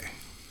 why?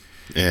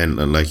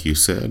 And like you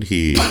said,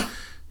 you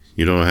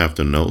don't have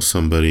to know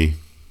somebody.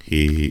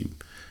 He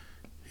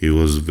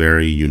was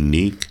very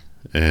unique,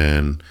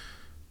 and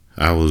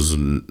I was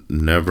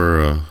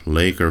never a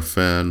Laker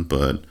fan,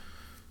 but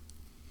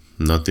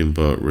nothing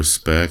but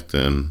respect.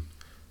 And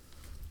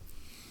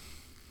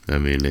I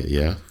mean,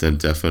 yeah, then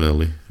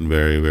definitely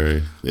very,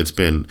 very. It's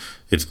been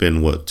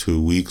what, 2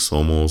 weeks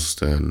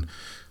almost, and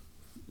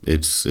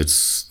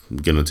it's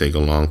gonna take a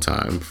long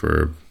time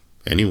for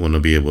anyone to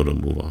be able to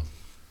move on.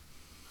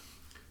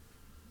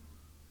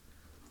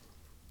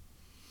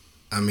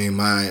 I mean,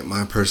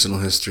 my personal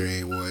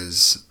history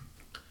was,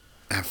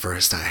 at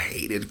first I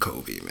hated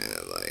Kobe, man.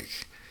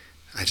 Like,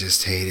 I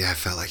just hated. I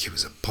felt like he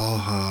was a ball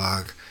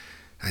hog.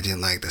 I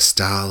didn't like the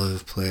style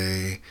of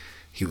play.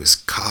 He was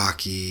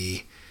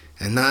cocky,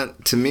 and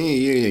not to me.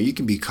 You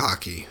can be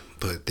cocky,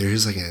 but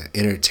there's like an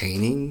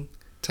entertaining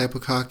type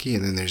of cocky,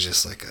 and then there's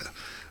just like a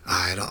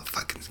I don't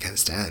fucking can't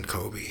stand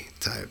Kobe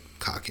type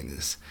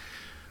cockiness.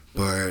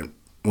 But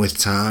with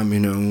time,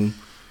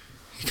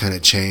 he kind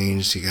of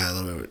changed. He got a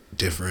little bit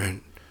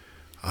different.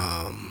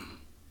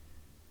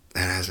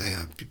 And as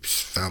I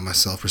found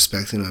myself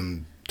respecting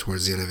him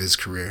towards the end of his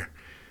career.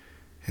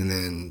 And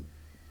then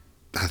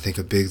I think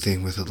a big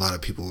thing with a lot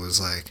of people was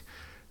like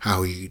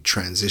how he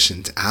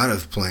transitioned out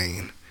of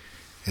playing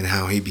and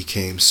how he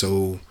became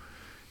so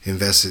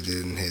invested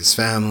in his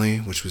family,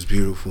 which was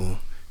beautiful,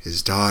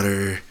 his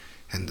daughter,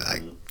 and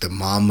like the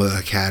Mamba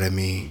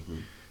Academy.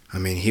 I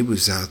mean, he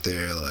was out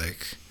there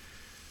like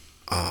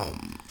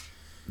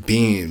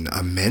being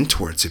a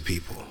mentor to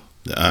people.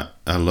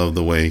 I love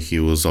the way he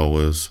was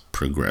always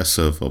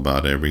progressive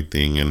about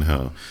everything, and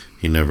how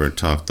he never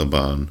talked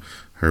about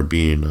her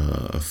being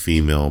a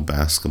female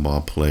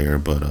basketball player,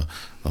 but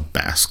a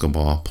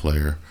basketball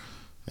player.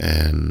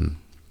 And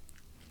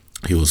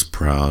he was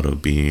proud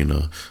of being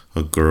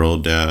a girl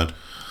dad,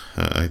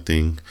 I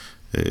think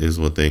is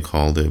what they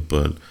called it.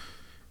 But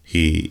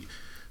he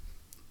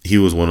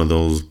was one of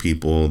those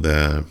people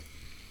that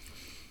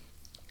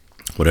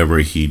whatever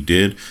he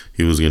did,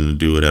 he was going to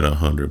do it at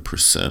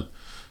 100%.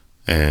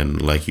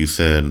 And like you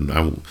said,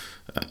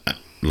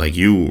 like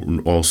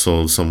you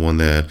also someone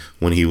that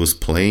when he was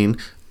playing,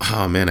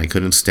 oh man, I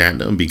couldn't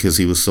stand him because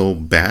he was so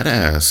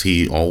badass.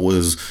 He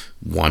always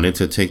wanted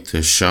to take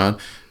the shot.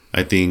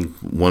 I think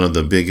one of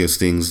the biggest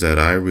things that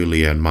I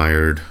really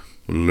admired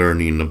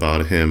learning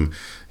about him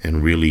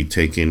and really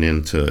taking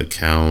into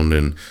account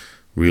and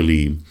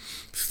really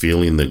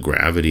feeling the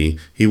gravity,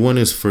 he won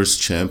his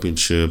first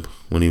championship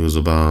when he was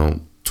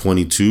about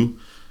 22.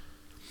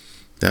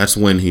 That's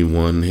when he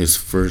won his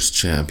first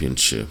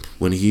championship.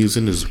 When he was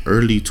in his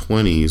early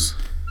 20s,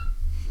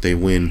 they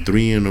win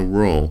 3 in a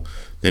row.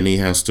 Then he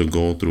has to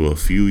go through a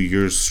few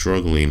years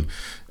struggling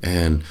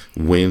and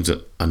wins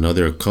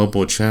another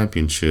couple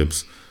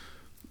championships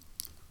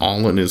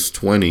all in his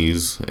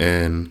 20s.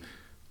 And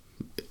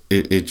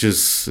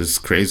it's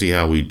crazy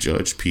how we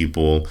judge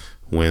people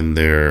when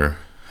they're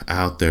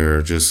out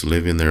there just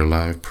living their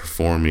life,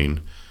 performing.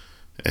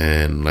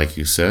 And like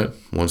you said,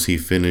 once he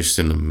finished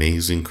an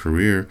amazing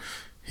career,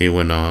 he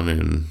went on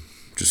and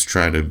just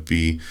tried to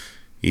be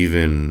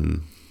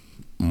even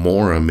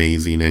more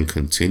amazing and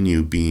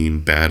continue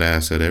being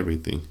badass at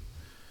everything.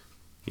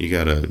 You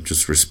gotta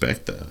just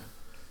respect that.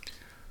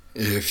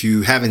 If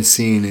you haven't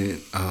seen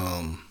it,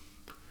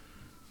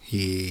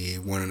 he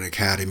won an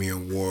Academy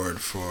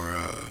Award for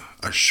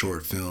a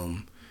short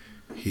film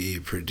he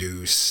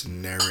produced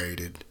and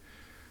narrated.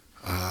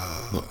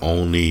 The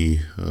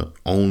only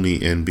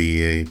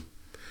NBA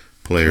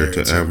player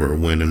to ever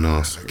win an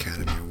Oscar.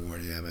 Academy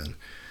Award, yeah, man.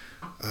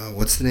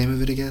 What's the name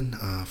of it again?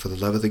 For the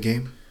Love of the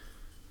Game?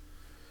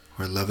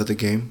 Or Love of the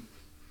Game?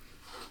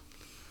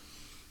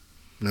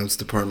 Notes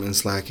department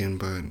slacking,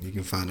 but you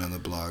can find it on the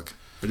blog.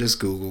 Or just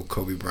Google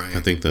Kobe Bryant.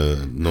 I think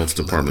the notes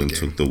department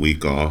took the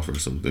week off or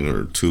something,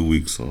 or 2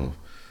 weeks off.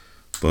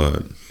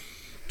 But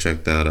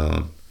check that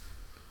out.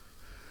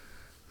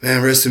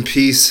 Man, rest in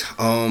peace.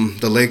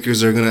 The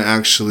Lakers are going to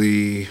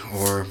actually,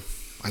 or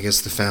I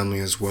guess the family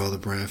as well, the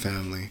Bryant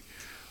family,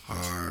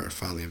 are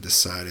finally have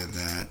decided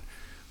that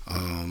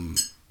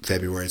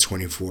February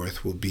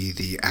 24th will be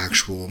the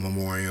actual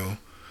memorial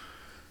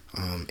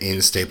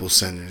in Staples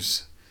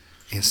Centers.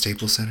 In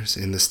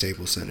the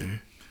Staples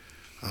Center.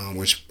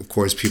 Which, of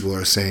course, people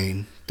are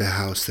saying the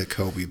house that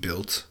Kobe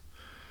built.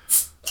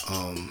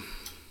 So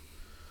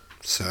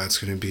it's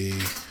going to be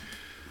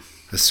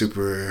a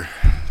super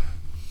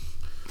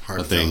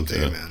heartfelt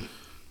day, man.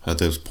 At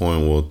this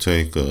point, we'll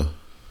take a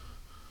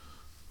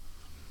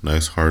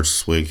nice hard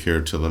swig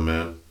here to the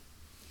man.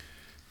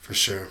 For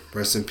sure.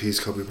 Rest in peace,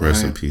 Kobe Bryant.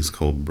 Rest in peace,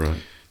 Kobe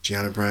Bryant.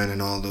 Gianna Bryant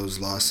and all those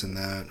lost in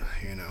that,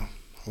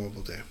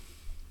 horrible day.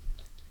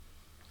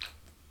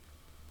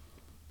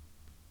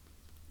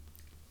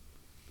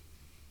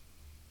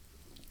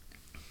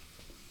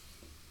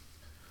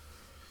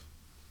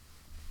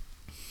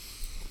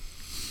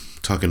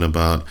 Talking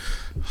about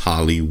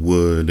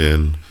Hollywood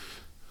and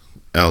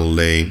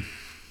LA,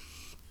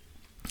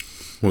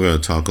 we're going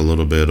to talk a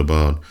little bit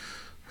about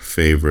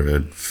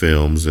favorite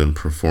films and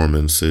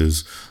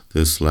performances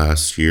this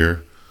last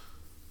year.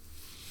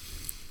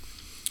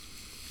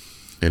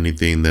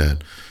 Anything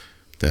that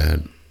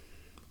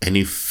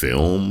any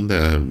film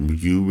that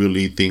you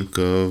really think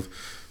of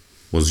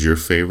was your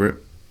favorite?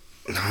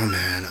 No,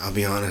 man. I'll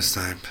be honest.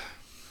 I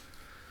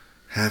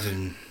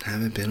haven't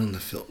been on the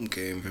film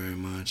game very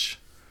much.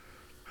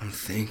 I'm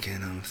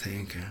thinking.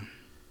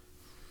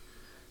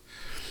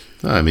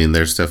 I mean,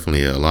 there's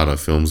definitely a lot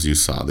of films you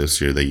saw this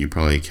year that you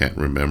probably can't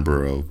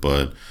remember of,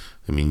 but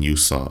I mean, you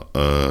saw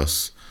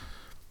Us.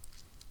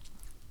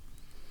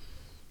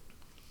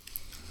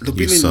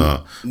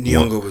 Lupita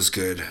Nyong'o was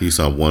good. You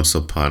saw Once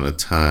Upon a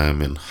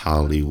Time in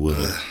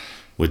Hollywood,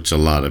 which a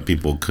lot of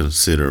people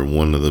consider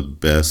one of the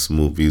best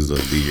movies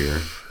of the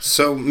year.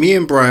 So me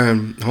and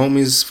Brian,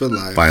 homies for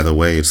life. By the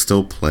way, it's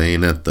still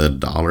playing at the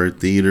Dollar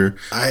Theater.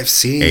 I've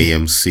seen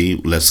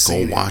AMC. Let's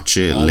go watch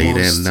it late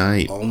at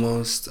night.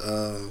 Almost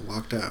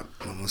walked out.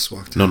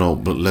 No,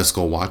 but let's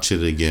go watch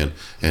it again,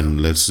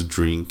 and let's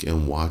drink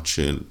and watch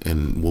it,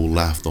 and we'll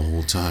laugh the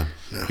whole time.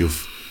 No.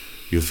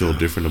 You'll feel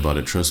different about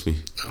it. Trust me.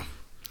 No.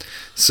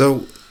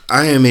 So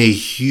I am a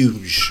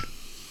huge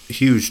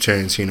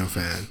Tarantino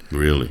fan.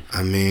 Really?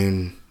 I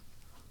mean,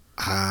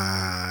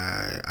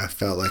 I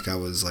felt like I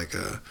was like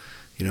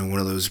one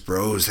of those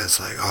bros that's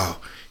like, oh,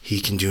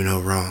 he can do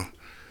no wrong.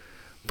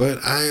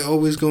 But I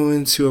always go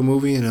into a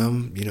movie and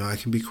I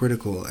can be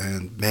critical.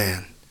 And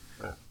man,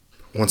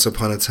 Once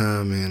Upon a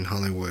Time in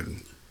Hollywood,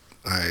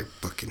 I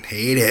fucking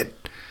hate it.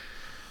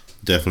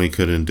 Definitely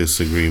couldn't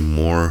disagree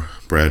more.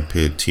 Brad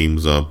Pitt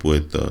teams up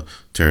with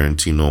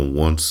Tarantino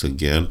once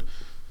again.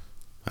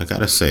 I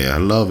gotta say, I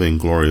love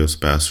Inglourious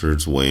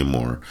Basterds way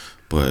more,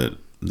 but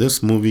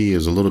this movie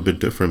is a little bit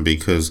different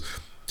because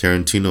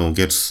Tarantino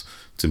gets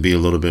to be a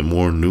little bit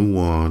more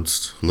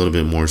nuanced, a little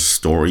bit more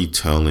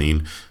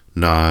storytelling,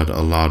 not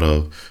a lot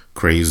of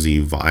crazy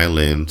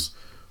violence.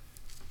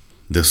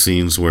 The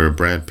scenes where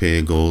Brad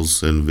Pitt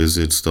goes and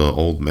visits the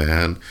old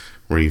man,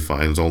 where he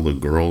finds all the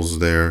girls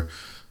there,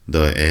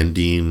 the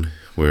ending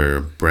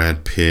where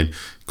Brad Pitt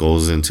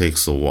goes and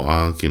takes a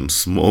walk and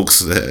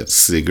smokes that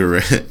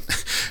cigarette.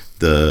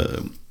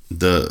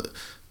 Those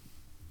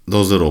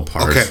little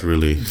parts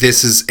really.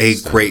 This is a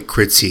great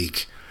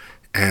critique.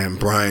 And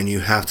Brian,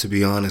 you have to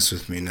be honest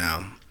with me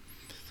now.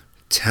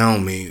 Tell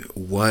me,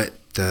 what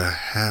the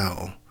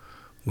hell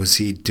was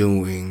he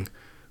doing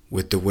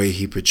with the way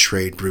he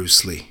portrayed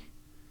Bruce Lee?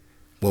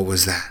 What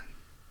was that?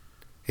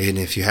 And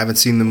if you haven't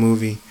seen the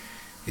movie,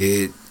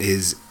 it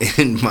is,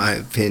 in my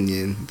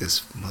opinion,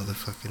 this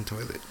motherfucking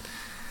toilet.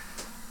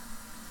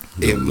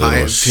 In my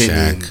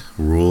opinion, Shaq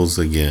rules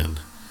again.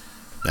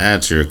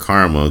 That's your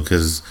karma,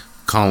 because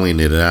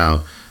calling it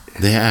out.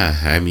 Yeah,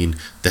 I mean,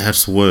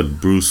 that's what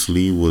Bruce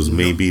Lee was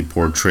maybe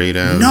portrayed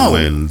as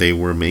when they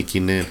were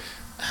making it.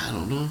 I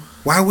don't know.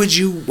 Why would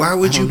you I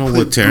don't know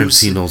what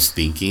Tarantino's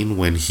thinking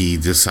when he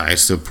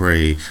decides to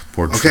portray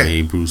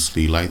Bruce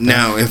Lee like that.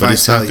 Now, if but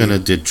it's not going to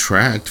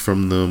detract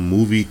from the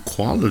movie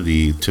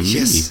quality to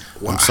me.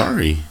 I'm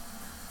sorry.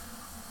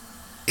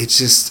 It's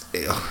just,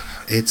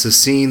 it's a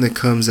scene that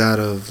comes out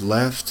of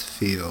left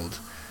field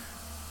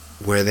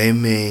where they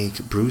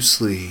make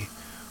Bruce Lee,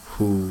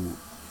 who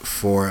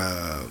for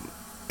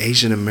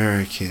Asian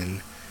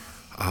American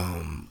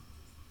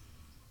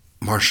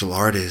martial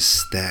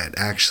artist that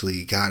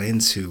actually got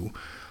into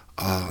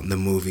the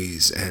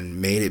movies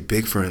and made it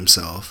big for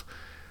himself,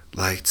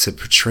 like to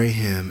portray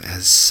him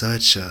as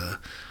such a,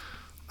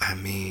 I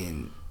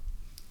think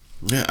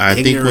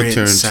what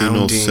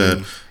Tarantino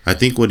said, I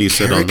think what he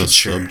said on the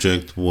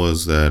subject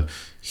was that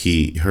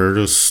he heard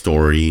a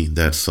story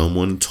that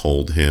someone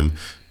told him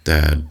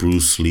that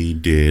Bruce Lee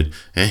did,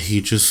 and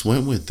he just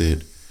went with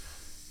it.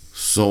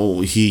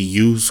 So he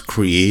used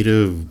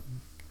creative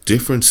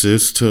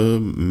differences to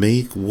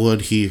make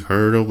what he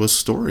heard of a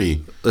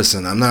story.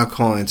 Listen, I'm not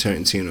calling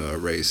Tarantino a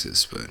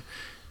racist, but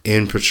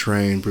in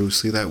portraying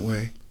Bruce Lee that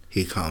way,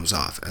 he comes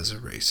off as a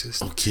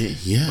racist. Okay,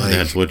 yeah,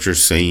 that's what you're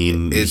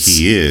saying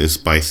he is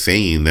by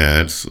saying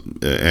that,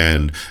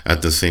 and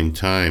at the same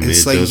time,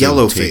 it's like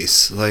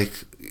Yellowface, like,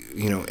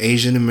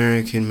 Asian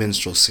American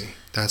minstrelsy.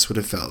 That's what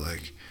it felt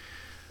like.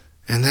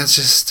 And that's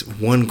just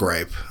one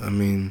gripe. I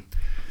mean,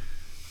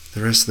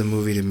 the rest of the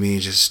movie to me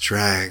just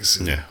drags.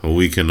 Yeah, well,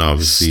 we can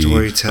obviously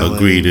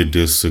agree to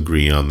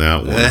disagree on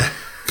that one.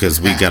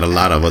 Because we got a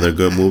lot of other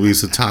good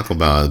movies to talk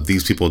about.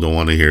 These people don't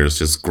want to hear us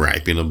just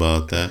griping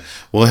about that.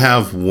 We'll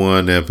have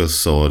one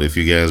episode, if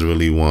you guys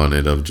really want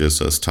it, of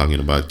just us talking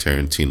about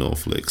Tarantino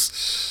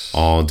flicks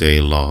all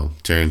day long.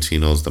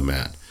 Tarantino's the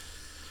man.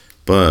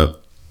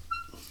 But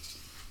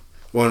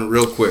one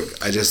real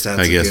quick, I just have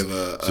to give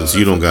a... Since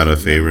you don't got a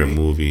favorite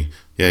movie.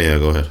 Yeah,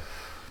 go ahead.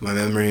 My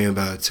memory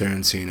about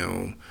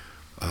Tarantino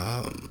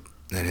and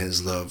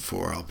his love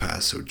for El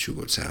Paso,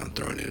 Chugotown,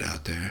 throwing it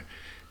out there,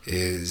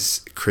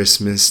 is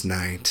Christmas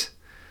night,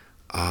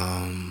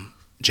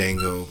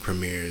 Django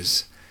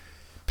premieres,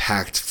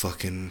 packed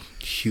fucking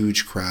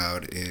huge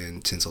crowd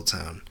in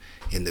Tinseltown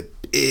in the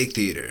big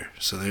theater.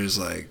 So there's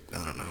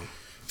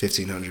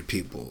 1,500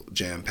 people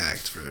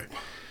jam-packed for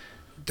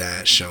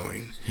that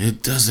showing.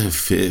 It doesn't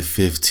fit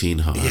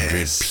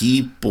 1,500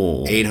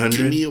 people. 800?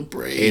 Give me a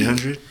break.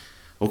 800?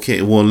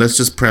 Okay, well, let's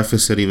just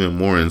preface it even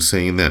more in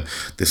saying that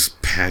this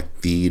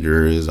packed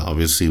theater is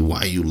obviously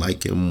why you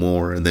like it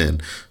more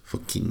than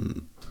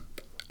fucking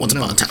Once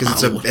No, upon a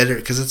time.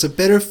 because it's a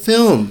better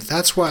film.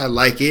 That's why I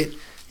like it.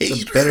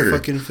 It's a better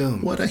fucking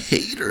film. What a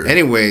hater.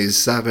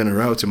 Anyways, I've been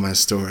around to my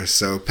story.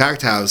 So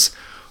Packed House,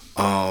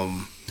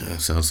 That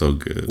sounds so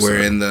good. we're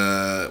So- in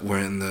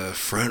the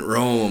front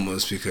row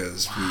almost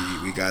because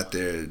we got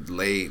there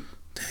late.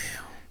 Damn.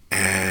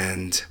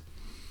 And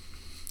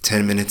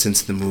 10 minutes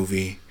into the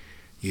movie,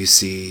 you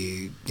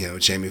see,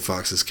 Jamie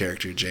Foxx's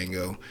character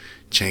Django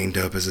chained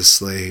up as a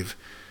slave.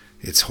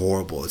 It's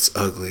horrible. It's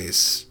ugly.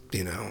 It's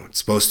it's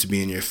supposed to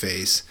be in your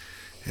face.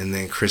 And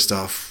then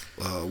Christoph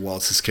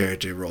Waltz's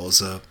character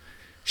rolls up,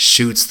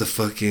 shoots the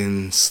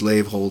fucking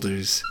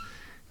slaveholders,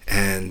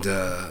 and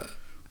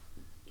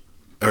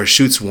or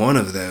shoots one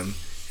of them,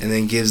 and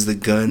then gives the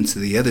gun to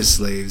the other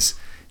slaves,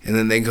 and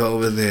then they go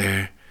over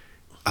there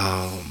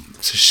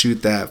to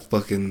shoot that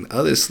fucking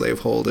other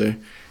slaveholder,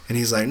 and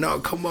he's like, "No,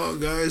 come on,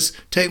 guys,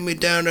 take me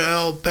down to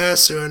El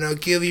Paso, and I'll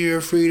give you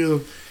your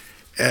freedom."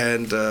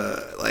 And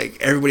like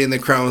everybody in the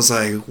crowd was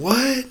like,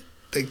 "What?"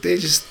 Like they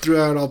just threw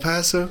out El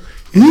Paso,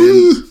 and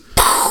then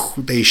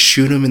they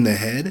shoot him in the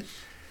head,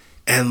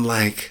 and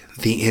like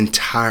the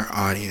entire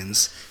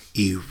audience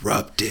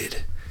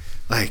erupted,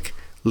 like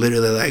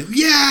literally, like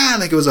yeah,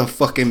 like it was a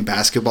fucking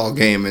basketball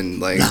game,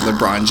 and like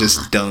LeBron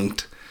just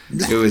dunked.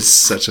 It was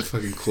such a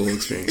fucking cool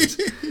experience.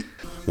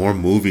 More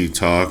movie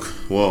talk.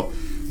 Well,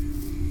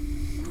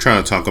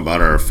 trying to talk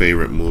about our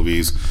favorite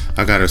movies.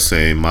 I gotta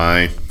say,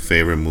 my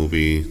favorite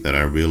movie that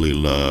I really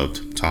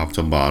loved, top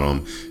to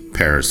bottom,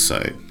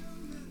 Parasite.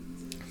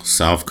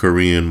 South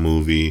Korean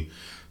movie.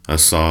 I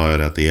saw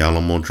it at the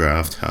Alamo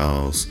Draft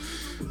House.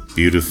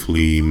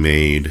 Beautifully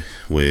made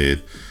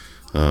with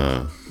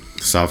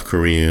South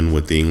Korean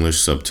with the English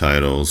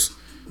subtitles.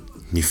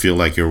 You feel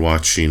like you're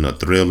watching a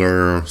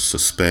thriller,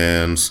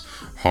 suspense,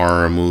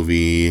 horror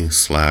movie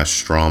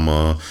 /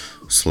 drama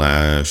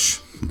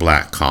 /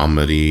 black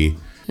comedy.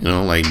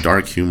 Like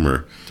dark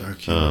humor.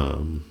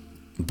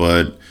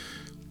 But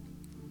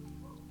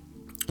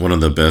one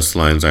of the best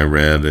lines I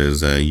read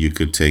is that you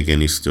could take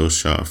any still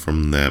shot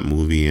from that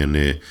movie and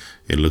it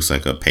looks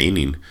like a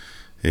painting.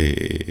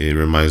 It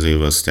reminds me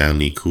of a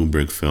Stanley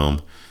Kubrick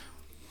film.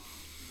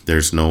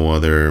 There's no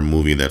other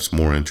movie that's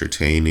more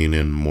entertaining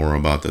and more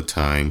about the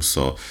time,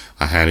 so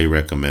I highly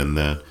recommend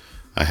that.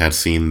 I had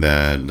seen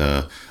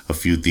that a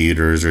few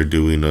theaters are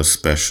doing a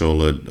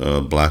special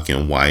black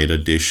and white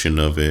edition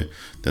of it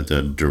that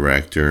the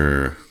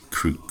director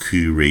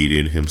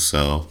curated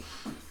himself.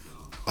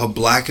 A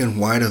black and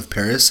white of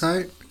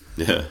Parasite?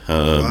 Yeah,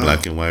 Wow.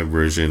 black and white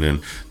version,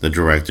 and the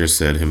director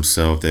said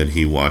himself that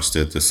he watched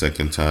it the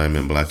second time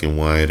in black and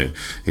white, and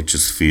it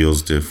just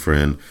feels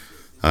different.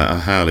 I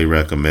highly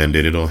recommend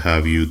it. It'll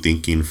have you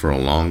thinking for a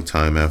long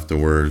time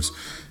afterwards,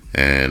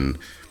 and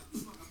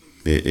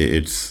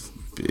it's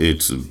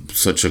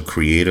such a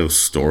creative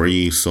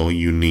story, so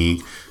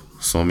unique,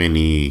 so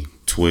many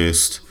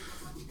twists.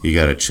 You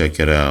gotta check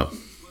it out.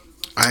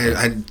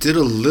 I did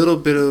a little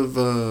bit of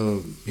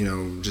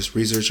just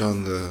research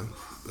on the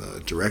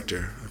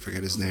director. I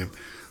forget his name,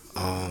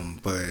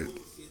 but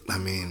I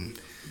mean,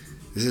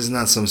 this is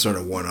not some sort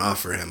of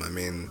one-off for him. I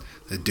mean,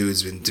 the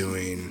dude's been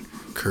doing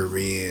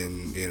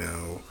Korean,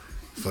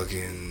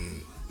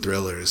 fucking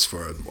thrillers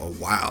for a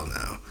while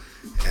now,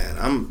 and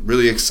I'm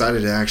really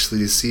excited to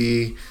actually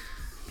see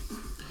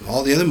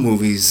all the other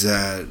movies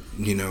that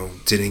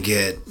didn't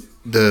get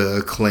the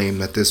acclaim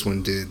that this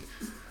one did.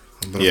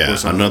 But Yeah,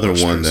 course, I'm another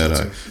gonna watch one that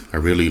Parasite I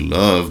really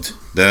loved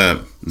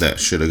that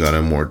should have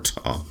gotten more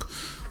talk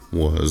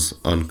was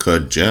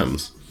Uncut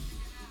Gems.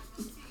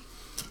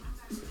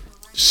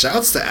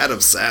 Shouts to Adam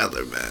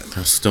Sandler, man.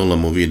 That's still a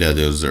movie that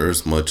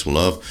deserves much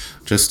love.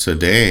 Just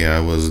today, I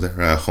was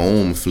there at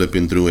home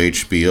flipping through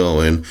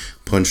HBO and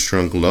Punch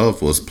Drunk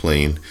Love was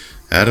playing.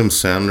 Adam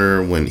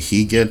Sandler, when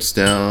he gets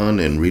down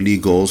and really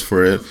goes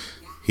for it,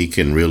 he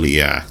can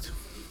really act.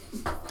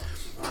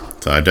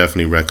 So I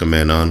definitely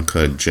recommend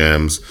Uncut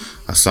Gems.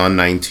 I saw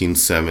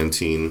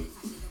 1917.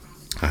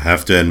 I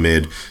have to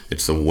admit,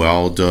 it's a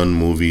well done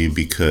movie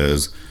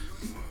because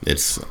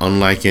it's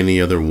unlike any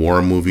other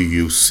war movie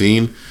you've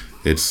seen.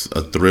 It's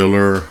a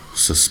thriller,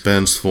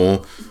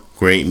 suspenseful,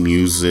 great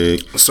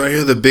music. So I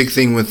hear the big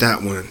thing with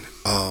that one,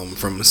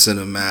 from a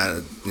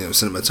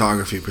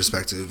cinematography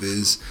perspective,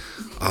 is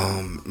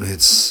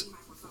it's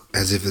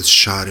as if it's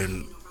shot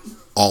in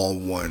all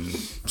one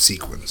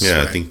sequence. Yeah,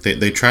 right? I think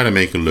they try to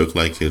make it look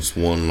like it's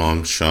one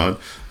long shot.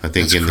 I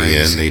think That's in the end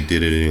crazy. they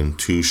did it in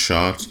 2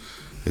 shots.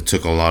 It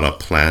took a lot of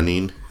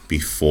planning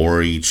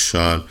before each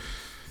shot,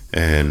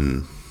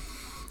 and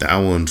that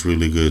one's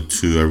really good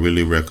too. I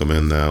really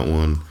recommend that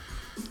one.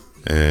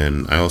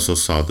 And I also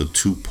saw The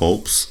Two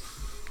Popes.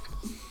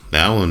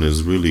 That one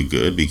is really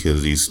good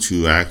because these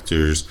 2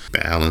 actors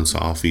balance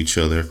off each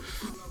other.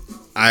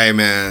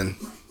 Man,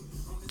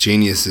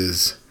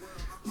 geniuses.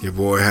 Your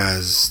boy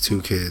has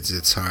 2 kids.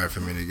 It's hard for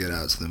me to get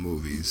out to the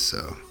movies,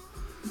 so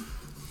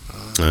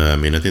I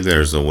think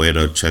there's a way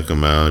to check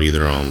them out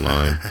either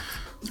online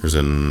There's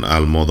an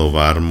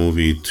Almodovar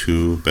movie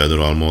too. Pedro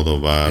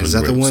Almodovar. Is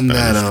that the great one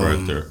that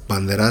Spanish director.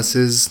 Banderas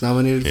is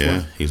nominated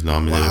Yeah, for? he's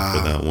nominated Wow.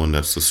 for that one.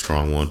 That's the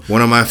strong one.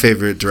 One of my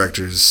favorite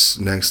directors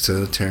next to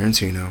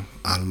Tarantino,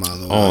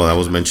 Almodovar. Oh, I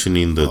was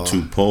mentioning the Oh.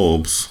 two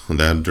popes.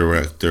 That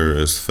director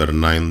is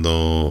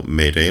Fernando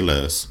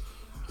Meirelles.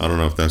 I don't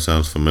know if that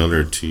sounds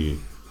familiar to you,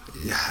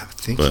 Yeah, I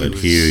think but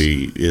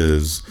he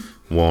is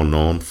well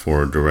known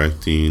for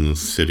directing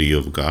City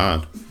of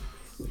God.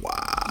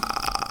 Wow.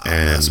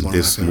 And That's one of my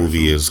this favorite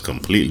movie films. is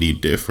completely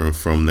different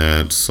from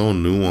that. So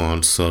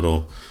nuanced,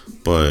 subtle,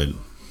 but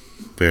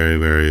very,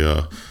 very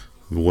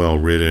well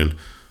written.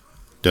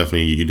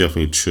 You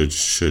definitely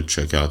should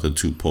check out the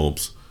two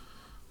popes.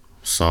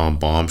 Saw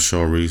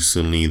Bombshell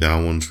recently.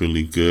 That one's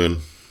really good.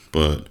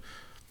 But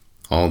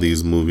all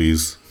these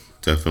movies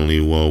definitely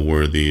well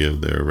worthy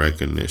of their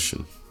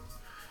recognition.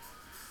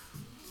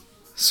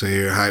 So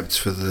you're hyped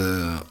for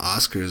the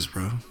Oscars,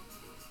 bro?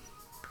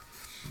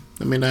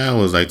 I mean, I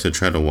always like to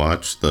try to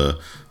watch the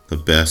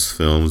best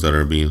films that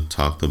are being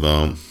talked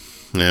about.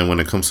 And when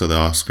it comes to the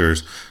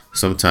Oscars,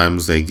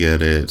 sometimes they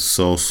get it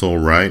so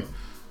right.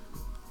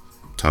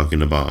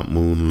 Talking about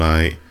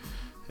Moonlight,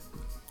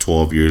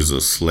 12 Years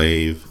a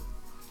Slave.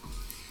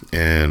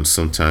 And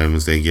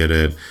sometimes they get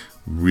it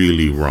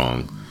really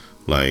wrong,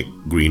 like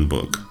Green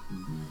Book.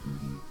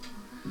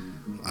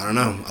 I don't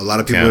know. A lot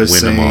of people Can't are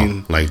win them all,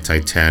 saying like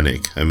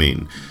Titanic. I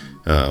mean,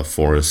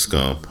 Forrest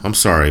Gump. I'm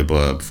sorry,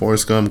 but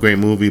Forrest Gump, great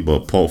movie,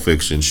 but Pulp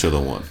Fiction should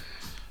have won.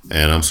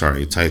 And I'm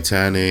sorry,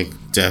 Titanic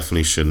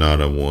definitely should not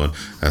have won.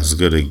 As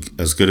good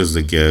as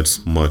it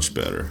gets, much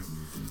better.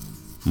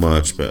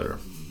 Much better.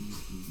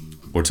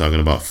 We're talking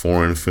about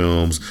foreign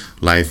films.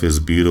 Life is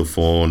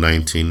Beautiful,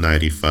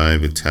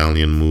 1995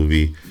 Italian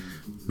movie.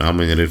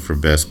 Nominated for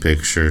Best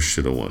Picture,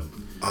 should have won.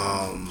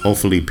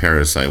 Hopefully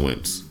Parasite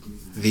wins.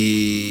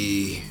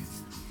 the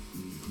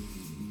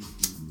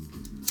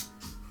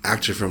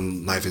actor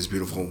from Life is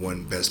Beautiful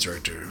won Best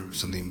Director.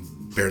 Something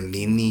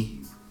Bernini.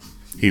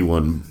 He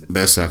won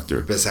Best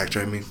Actor. Best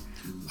Actor, I mean.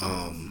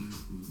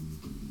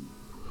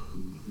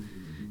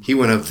 He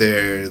went up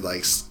there,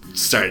 like,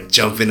 started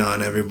jumping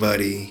on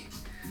everybody.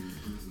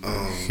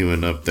 He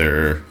went up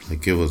there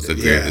like it was the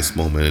Yeah. greatest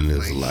moment in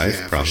his Like, life.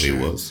 yeah, for Probably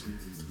sure. was.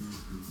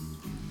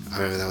 I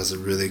remember that was a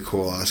really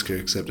cool Oscar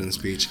acceptance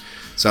speech.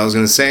 So I was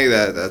gonna say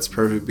that's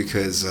perfect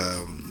because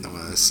I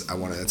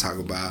wanted to talk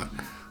about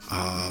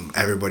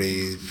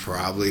everybody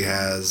probably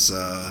has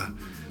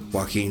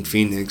Joaquin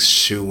Phoenix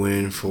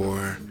shoo-in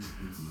for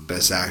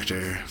Best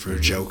Actor for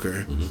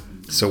Joker.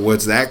 So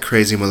what's that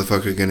crazy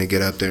motherfucker gonna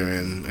get up there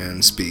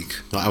and speak?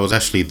 I was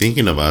actually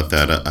thinking about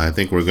that. I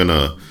think we're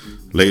gonna.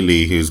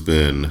 Lately, he's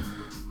been.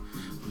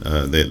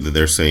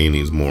 They're saying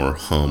he's more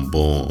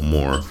humble,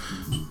 more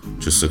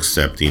just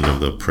accepting of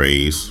the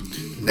praise.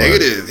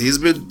 Negative. He's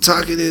been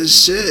talking his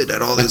shit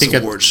at all these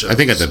award shows. I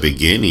think at the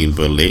beginning,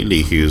 but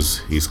lately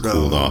he's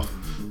cooled off.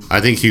 I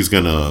think he's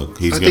gonna.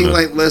 I think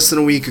like less than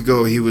a week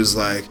ago, he was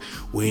like,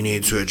 "We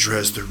need to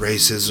address the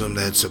racism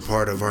that's a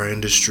part of our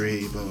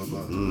industry." Blah blah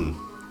blah.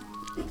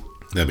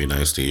 That'd be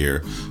nice to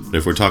hear. But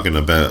if we're talking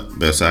about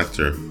Best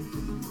Actor,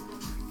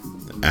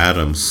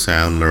 Adam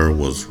Sandler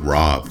was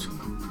robbed.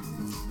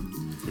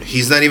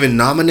 He's not even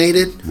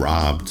nominated.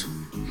 Robbed.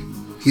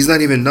 He's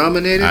not even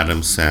nominated.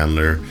 Adam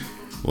Sandler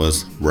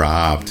was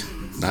robbed.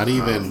 Not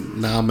even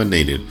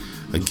nominated.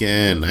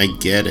 Again, I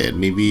get it.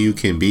 Maybe you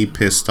can be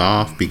pissed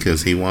off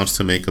because he wants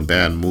to make a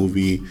bad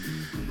movie.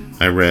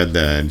 I read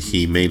that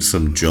he made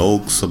some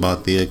jokes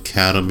about the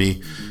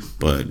Academy,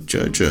 but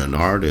judge an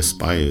artist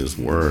by his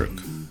work.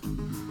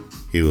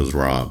 He was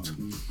robbed.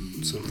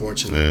 It's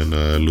unfortunate.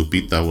 And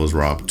Lupita was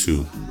robbed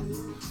too.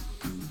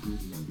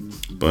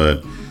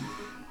 But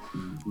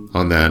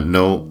on that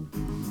note,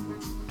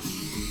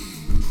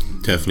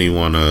 definitely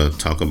want to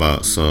talk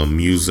about some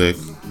music.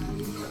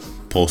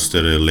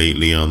 Posted it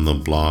lately on the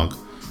blog.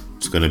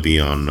 It's going to be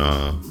on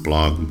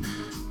blog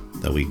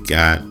that we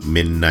got,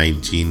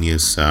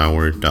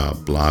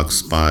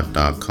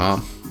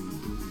 midnightgeniushour.blogspot.com.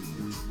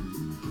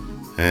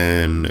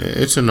 And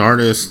it's an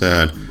artist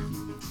that,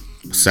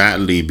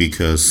 sadly,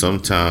 because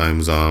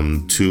sometimes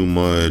I'm too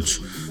much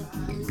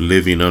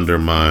living under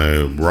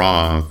my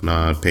rock,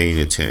 not paying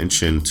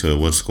attention to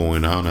what's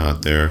going on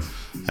out there,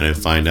 I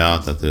didn't find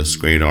out that this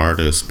great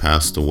artist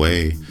passed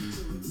away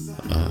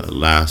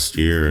last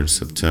year in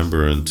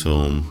September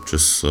until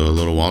just a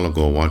little while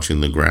ago, watching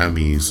the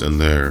Grammys and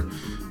their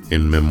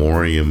in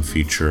memoriam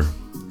feature.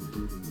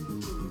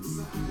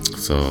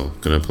 So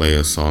gonna play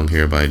a song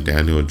here by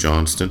Daniel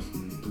Johnston.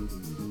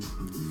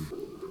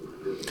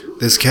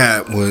 This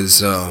cat was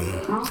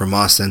from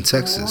Austin,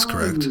 Texas,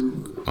 correct?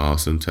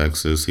 Austin,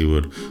 Texas. He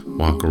would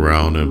walk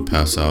around and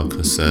pass out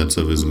cassettes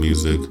of his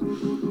music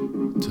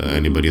to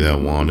anybody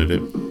that wanted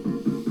it.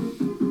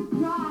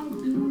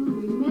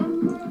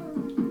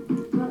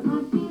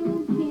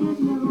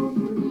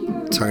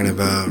 Talking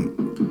about,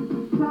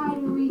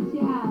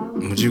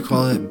 what'd you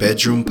call it?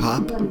 Bedroom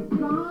pop?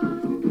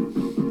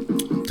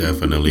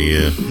 Definitely,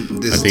 yeah.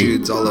 This I think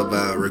dude's all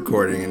about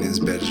recording in his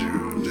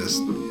bedroom.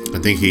 Just I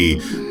think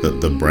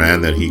the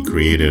brand that he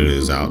created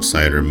is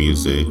Outsider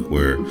Music,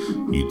 where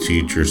you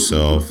teach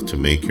yourself to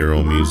make your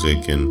own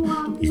music and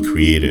you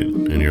create it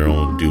in your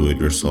own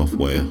do-it-yourself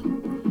way.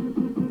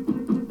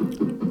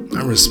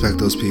 I respect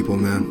those people,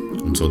 man.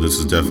 And so this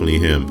is definitely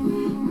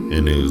him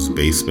in his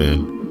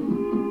basement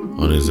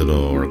on his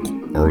little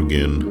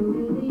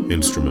organ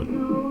instrument.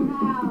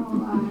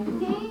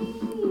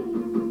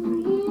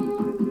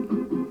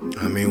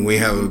 I mean, we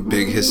have a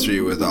big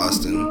history with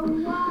Austin.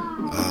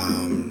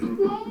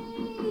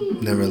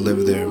 Never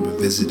lived there, but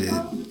visited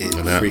it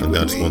frequently. And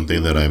that's one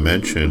thing that I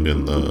mentioned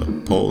in the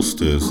post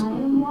is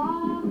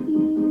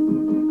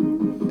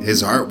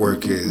his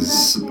artwork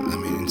is, I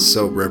mean,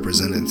 so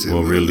representative.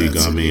 What really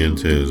got me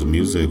into his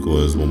music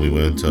was when we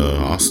went to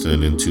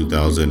Austin in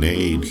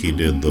 2008. He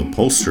did the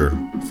poster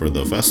for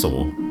the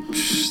festival.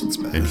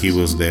 And he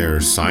was there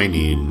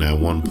signing at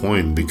one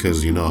point,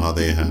 because you know how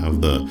they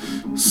have the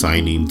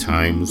signing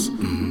times.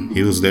 Mm-hmm.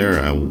 He was there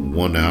at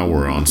 1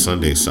 hour on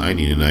Sunday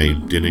signing, and I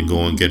didn't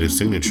go and get his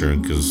signature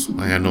because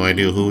I had no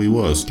idea who he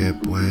was. I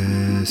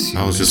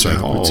was just like,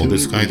 oh,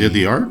 this guy did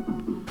the art?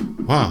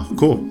 Wow,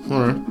 cool.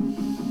 All right.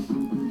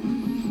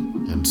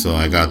 And so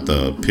I got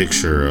the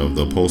picture of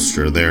the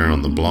poster there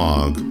on the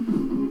blog,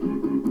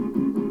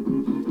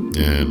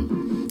 and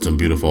some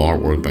beautiful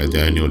artwork by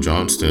Daniel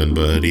Johnston,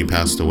 but he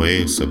passed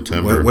away in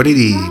September. What did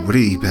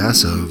he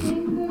pass of?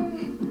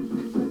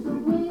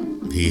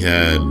 He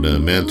had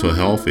mental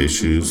health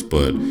issues,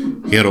 but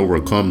he had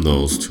overcome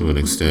those to an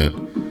extent.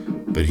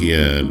 But he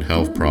had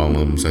health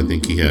problems. I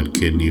think he had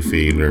kidney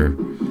failure.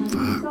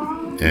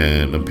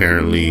 And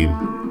apparently,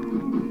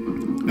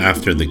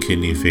 after the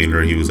kidney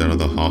failure, he was out of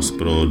the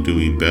hospital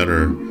doing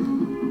better.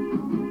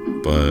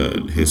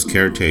 But his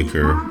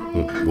caretaker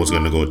was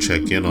going to go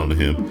check in on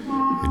him,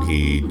 and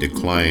he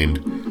declined.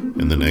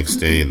 And the next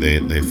day,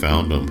 they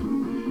found him.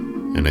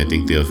 And I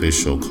think the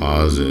official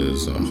cause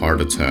is a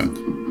heart attack.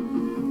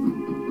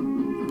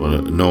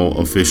 But no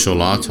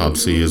official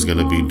autopsy is going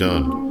to be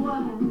done,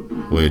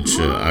 which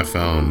I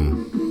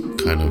found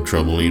kind of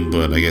troubling,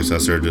 but I guess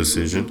that's their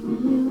decision.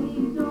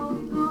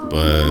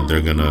 But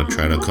they're going to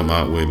try to come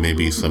out with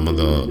maybe some of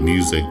the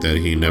music that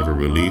he never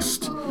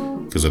released,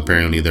 because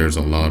apparently there's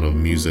a lot of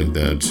music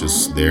that's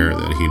just there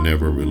that he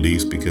never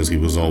released because he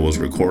was always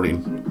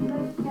recording.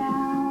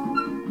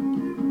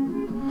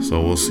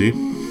 So we'll see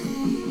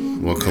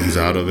what comes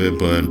out of it.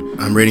 But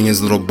I'm reading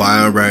his little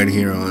bio right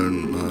here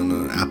on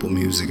Apple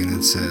Music, and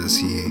it says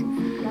he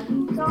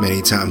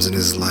many times in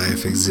his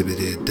life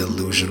exhibited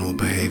delusional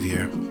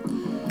behavior.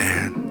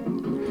 And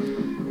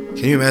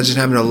can you imagine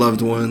having a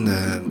loved one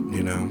that,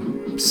 you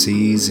know,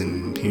 sees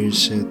and hears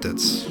shit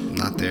that's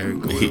not there?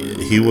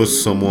 He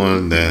was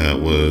someone that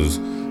was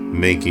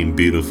making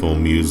beautiful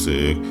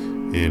music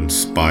in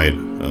spite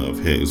of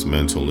his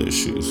mental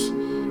issues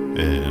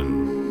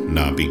and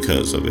not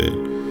because of it.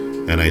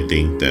 And I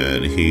think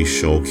that he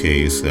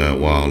showcased that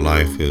while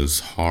life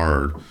is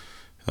hard,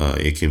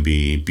 it can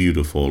be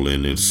beautiful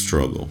in its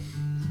struggle.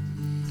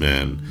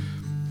 And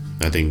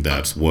I think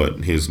that's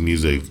what his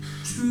music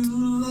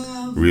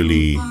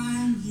really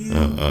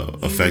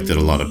affected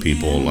a lot of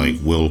people, like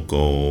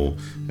Wilco,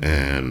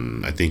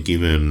 and I think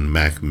even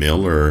Mac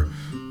Miller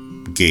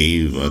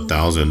gave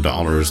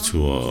 $1,000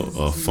 to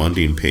a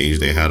funding page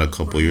they had a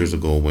couple years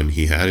ago when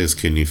he had his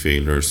kidney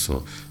failure.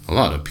 So a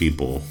lot of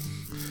people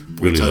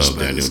really love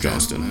Daniel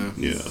Johnston.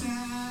 Yeah.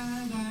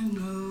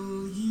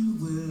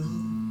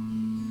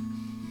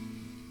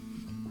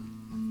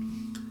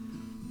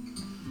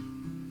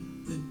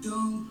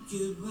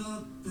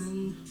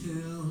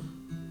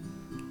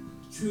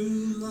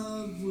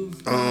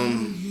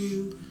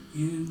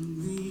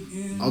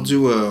 I'll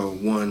do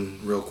one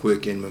real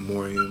quick in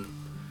memoriam.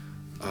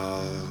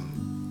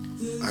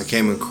 I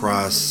came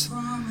across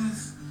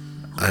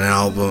an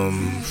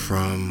album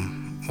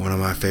from one of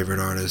my favorite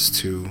artists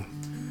who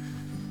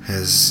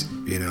has,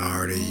 you know,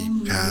 already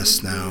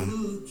passed now,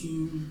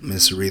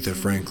 Miss Aretha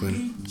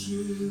Franklin.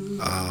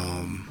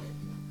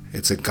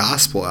 It's a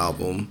gospel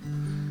album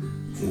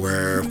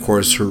where, of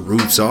course, her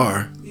roots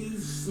are.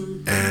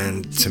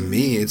 And to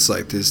me, it's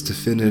like this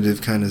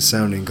definitive kind of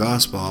sounding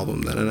gospel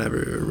album that I never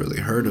really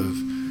heard of.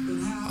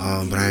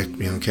 But I,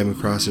 came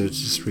across it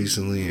just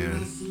recently,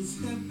 and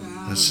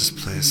let's just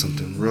play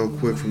something real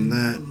quick from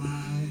that.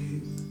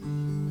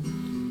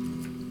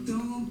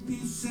 Don't be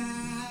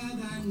sad,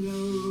 I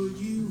know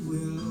you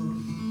will.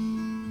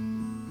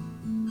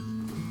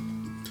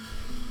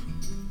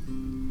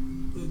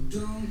 But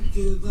don't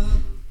give up.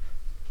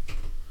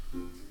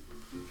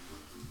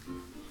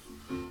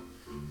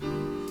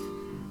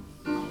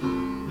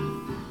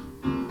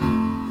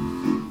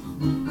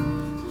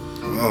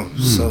 Oh,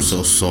 so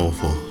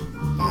soulful.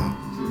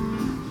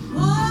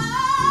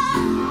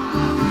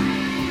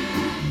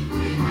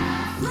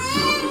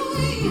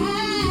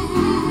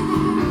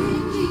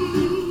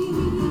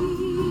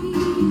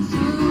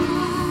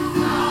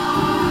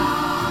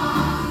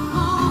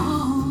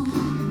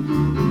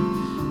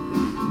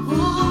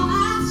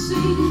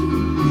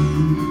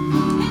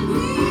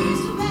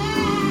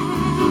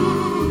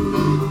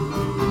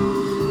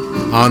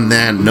 On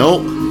that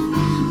note,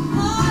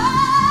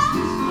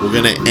 We're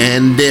gonna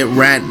end it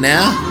right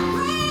now.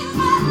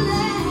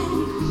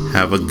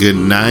 Have a good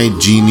night,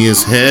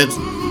 genius head.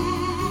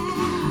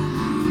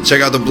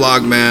 Check out the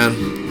blog,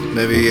 man.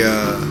 Maybe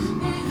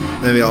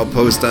I'll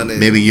post on it.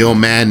 Maybe your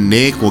man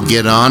Nick will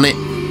get on it.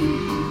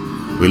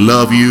 We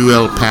love you,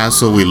 El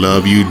Paso. We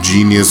love you,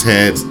 genius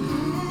heads.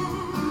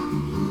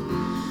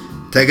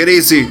 Take it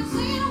easy.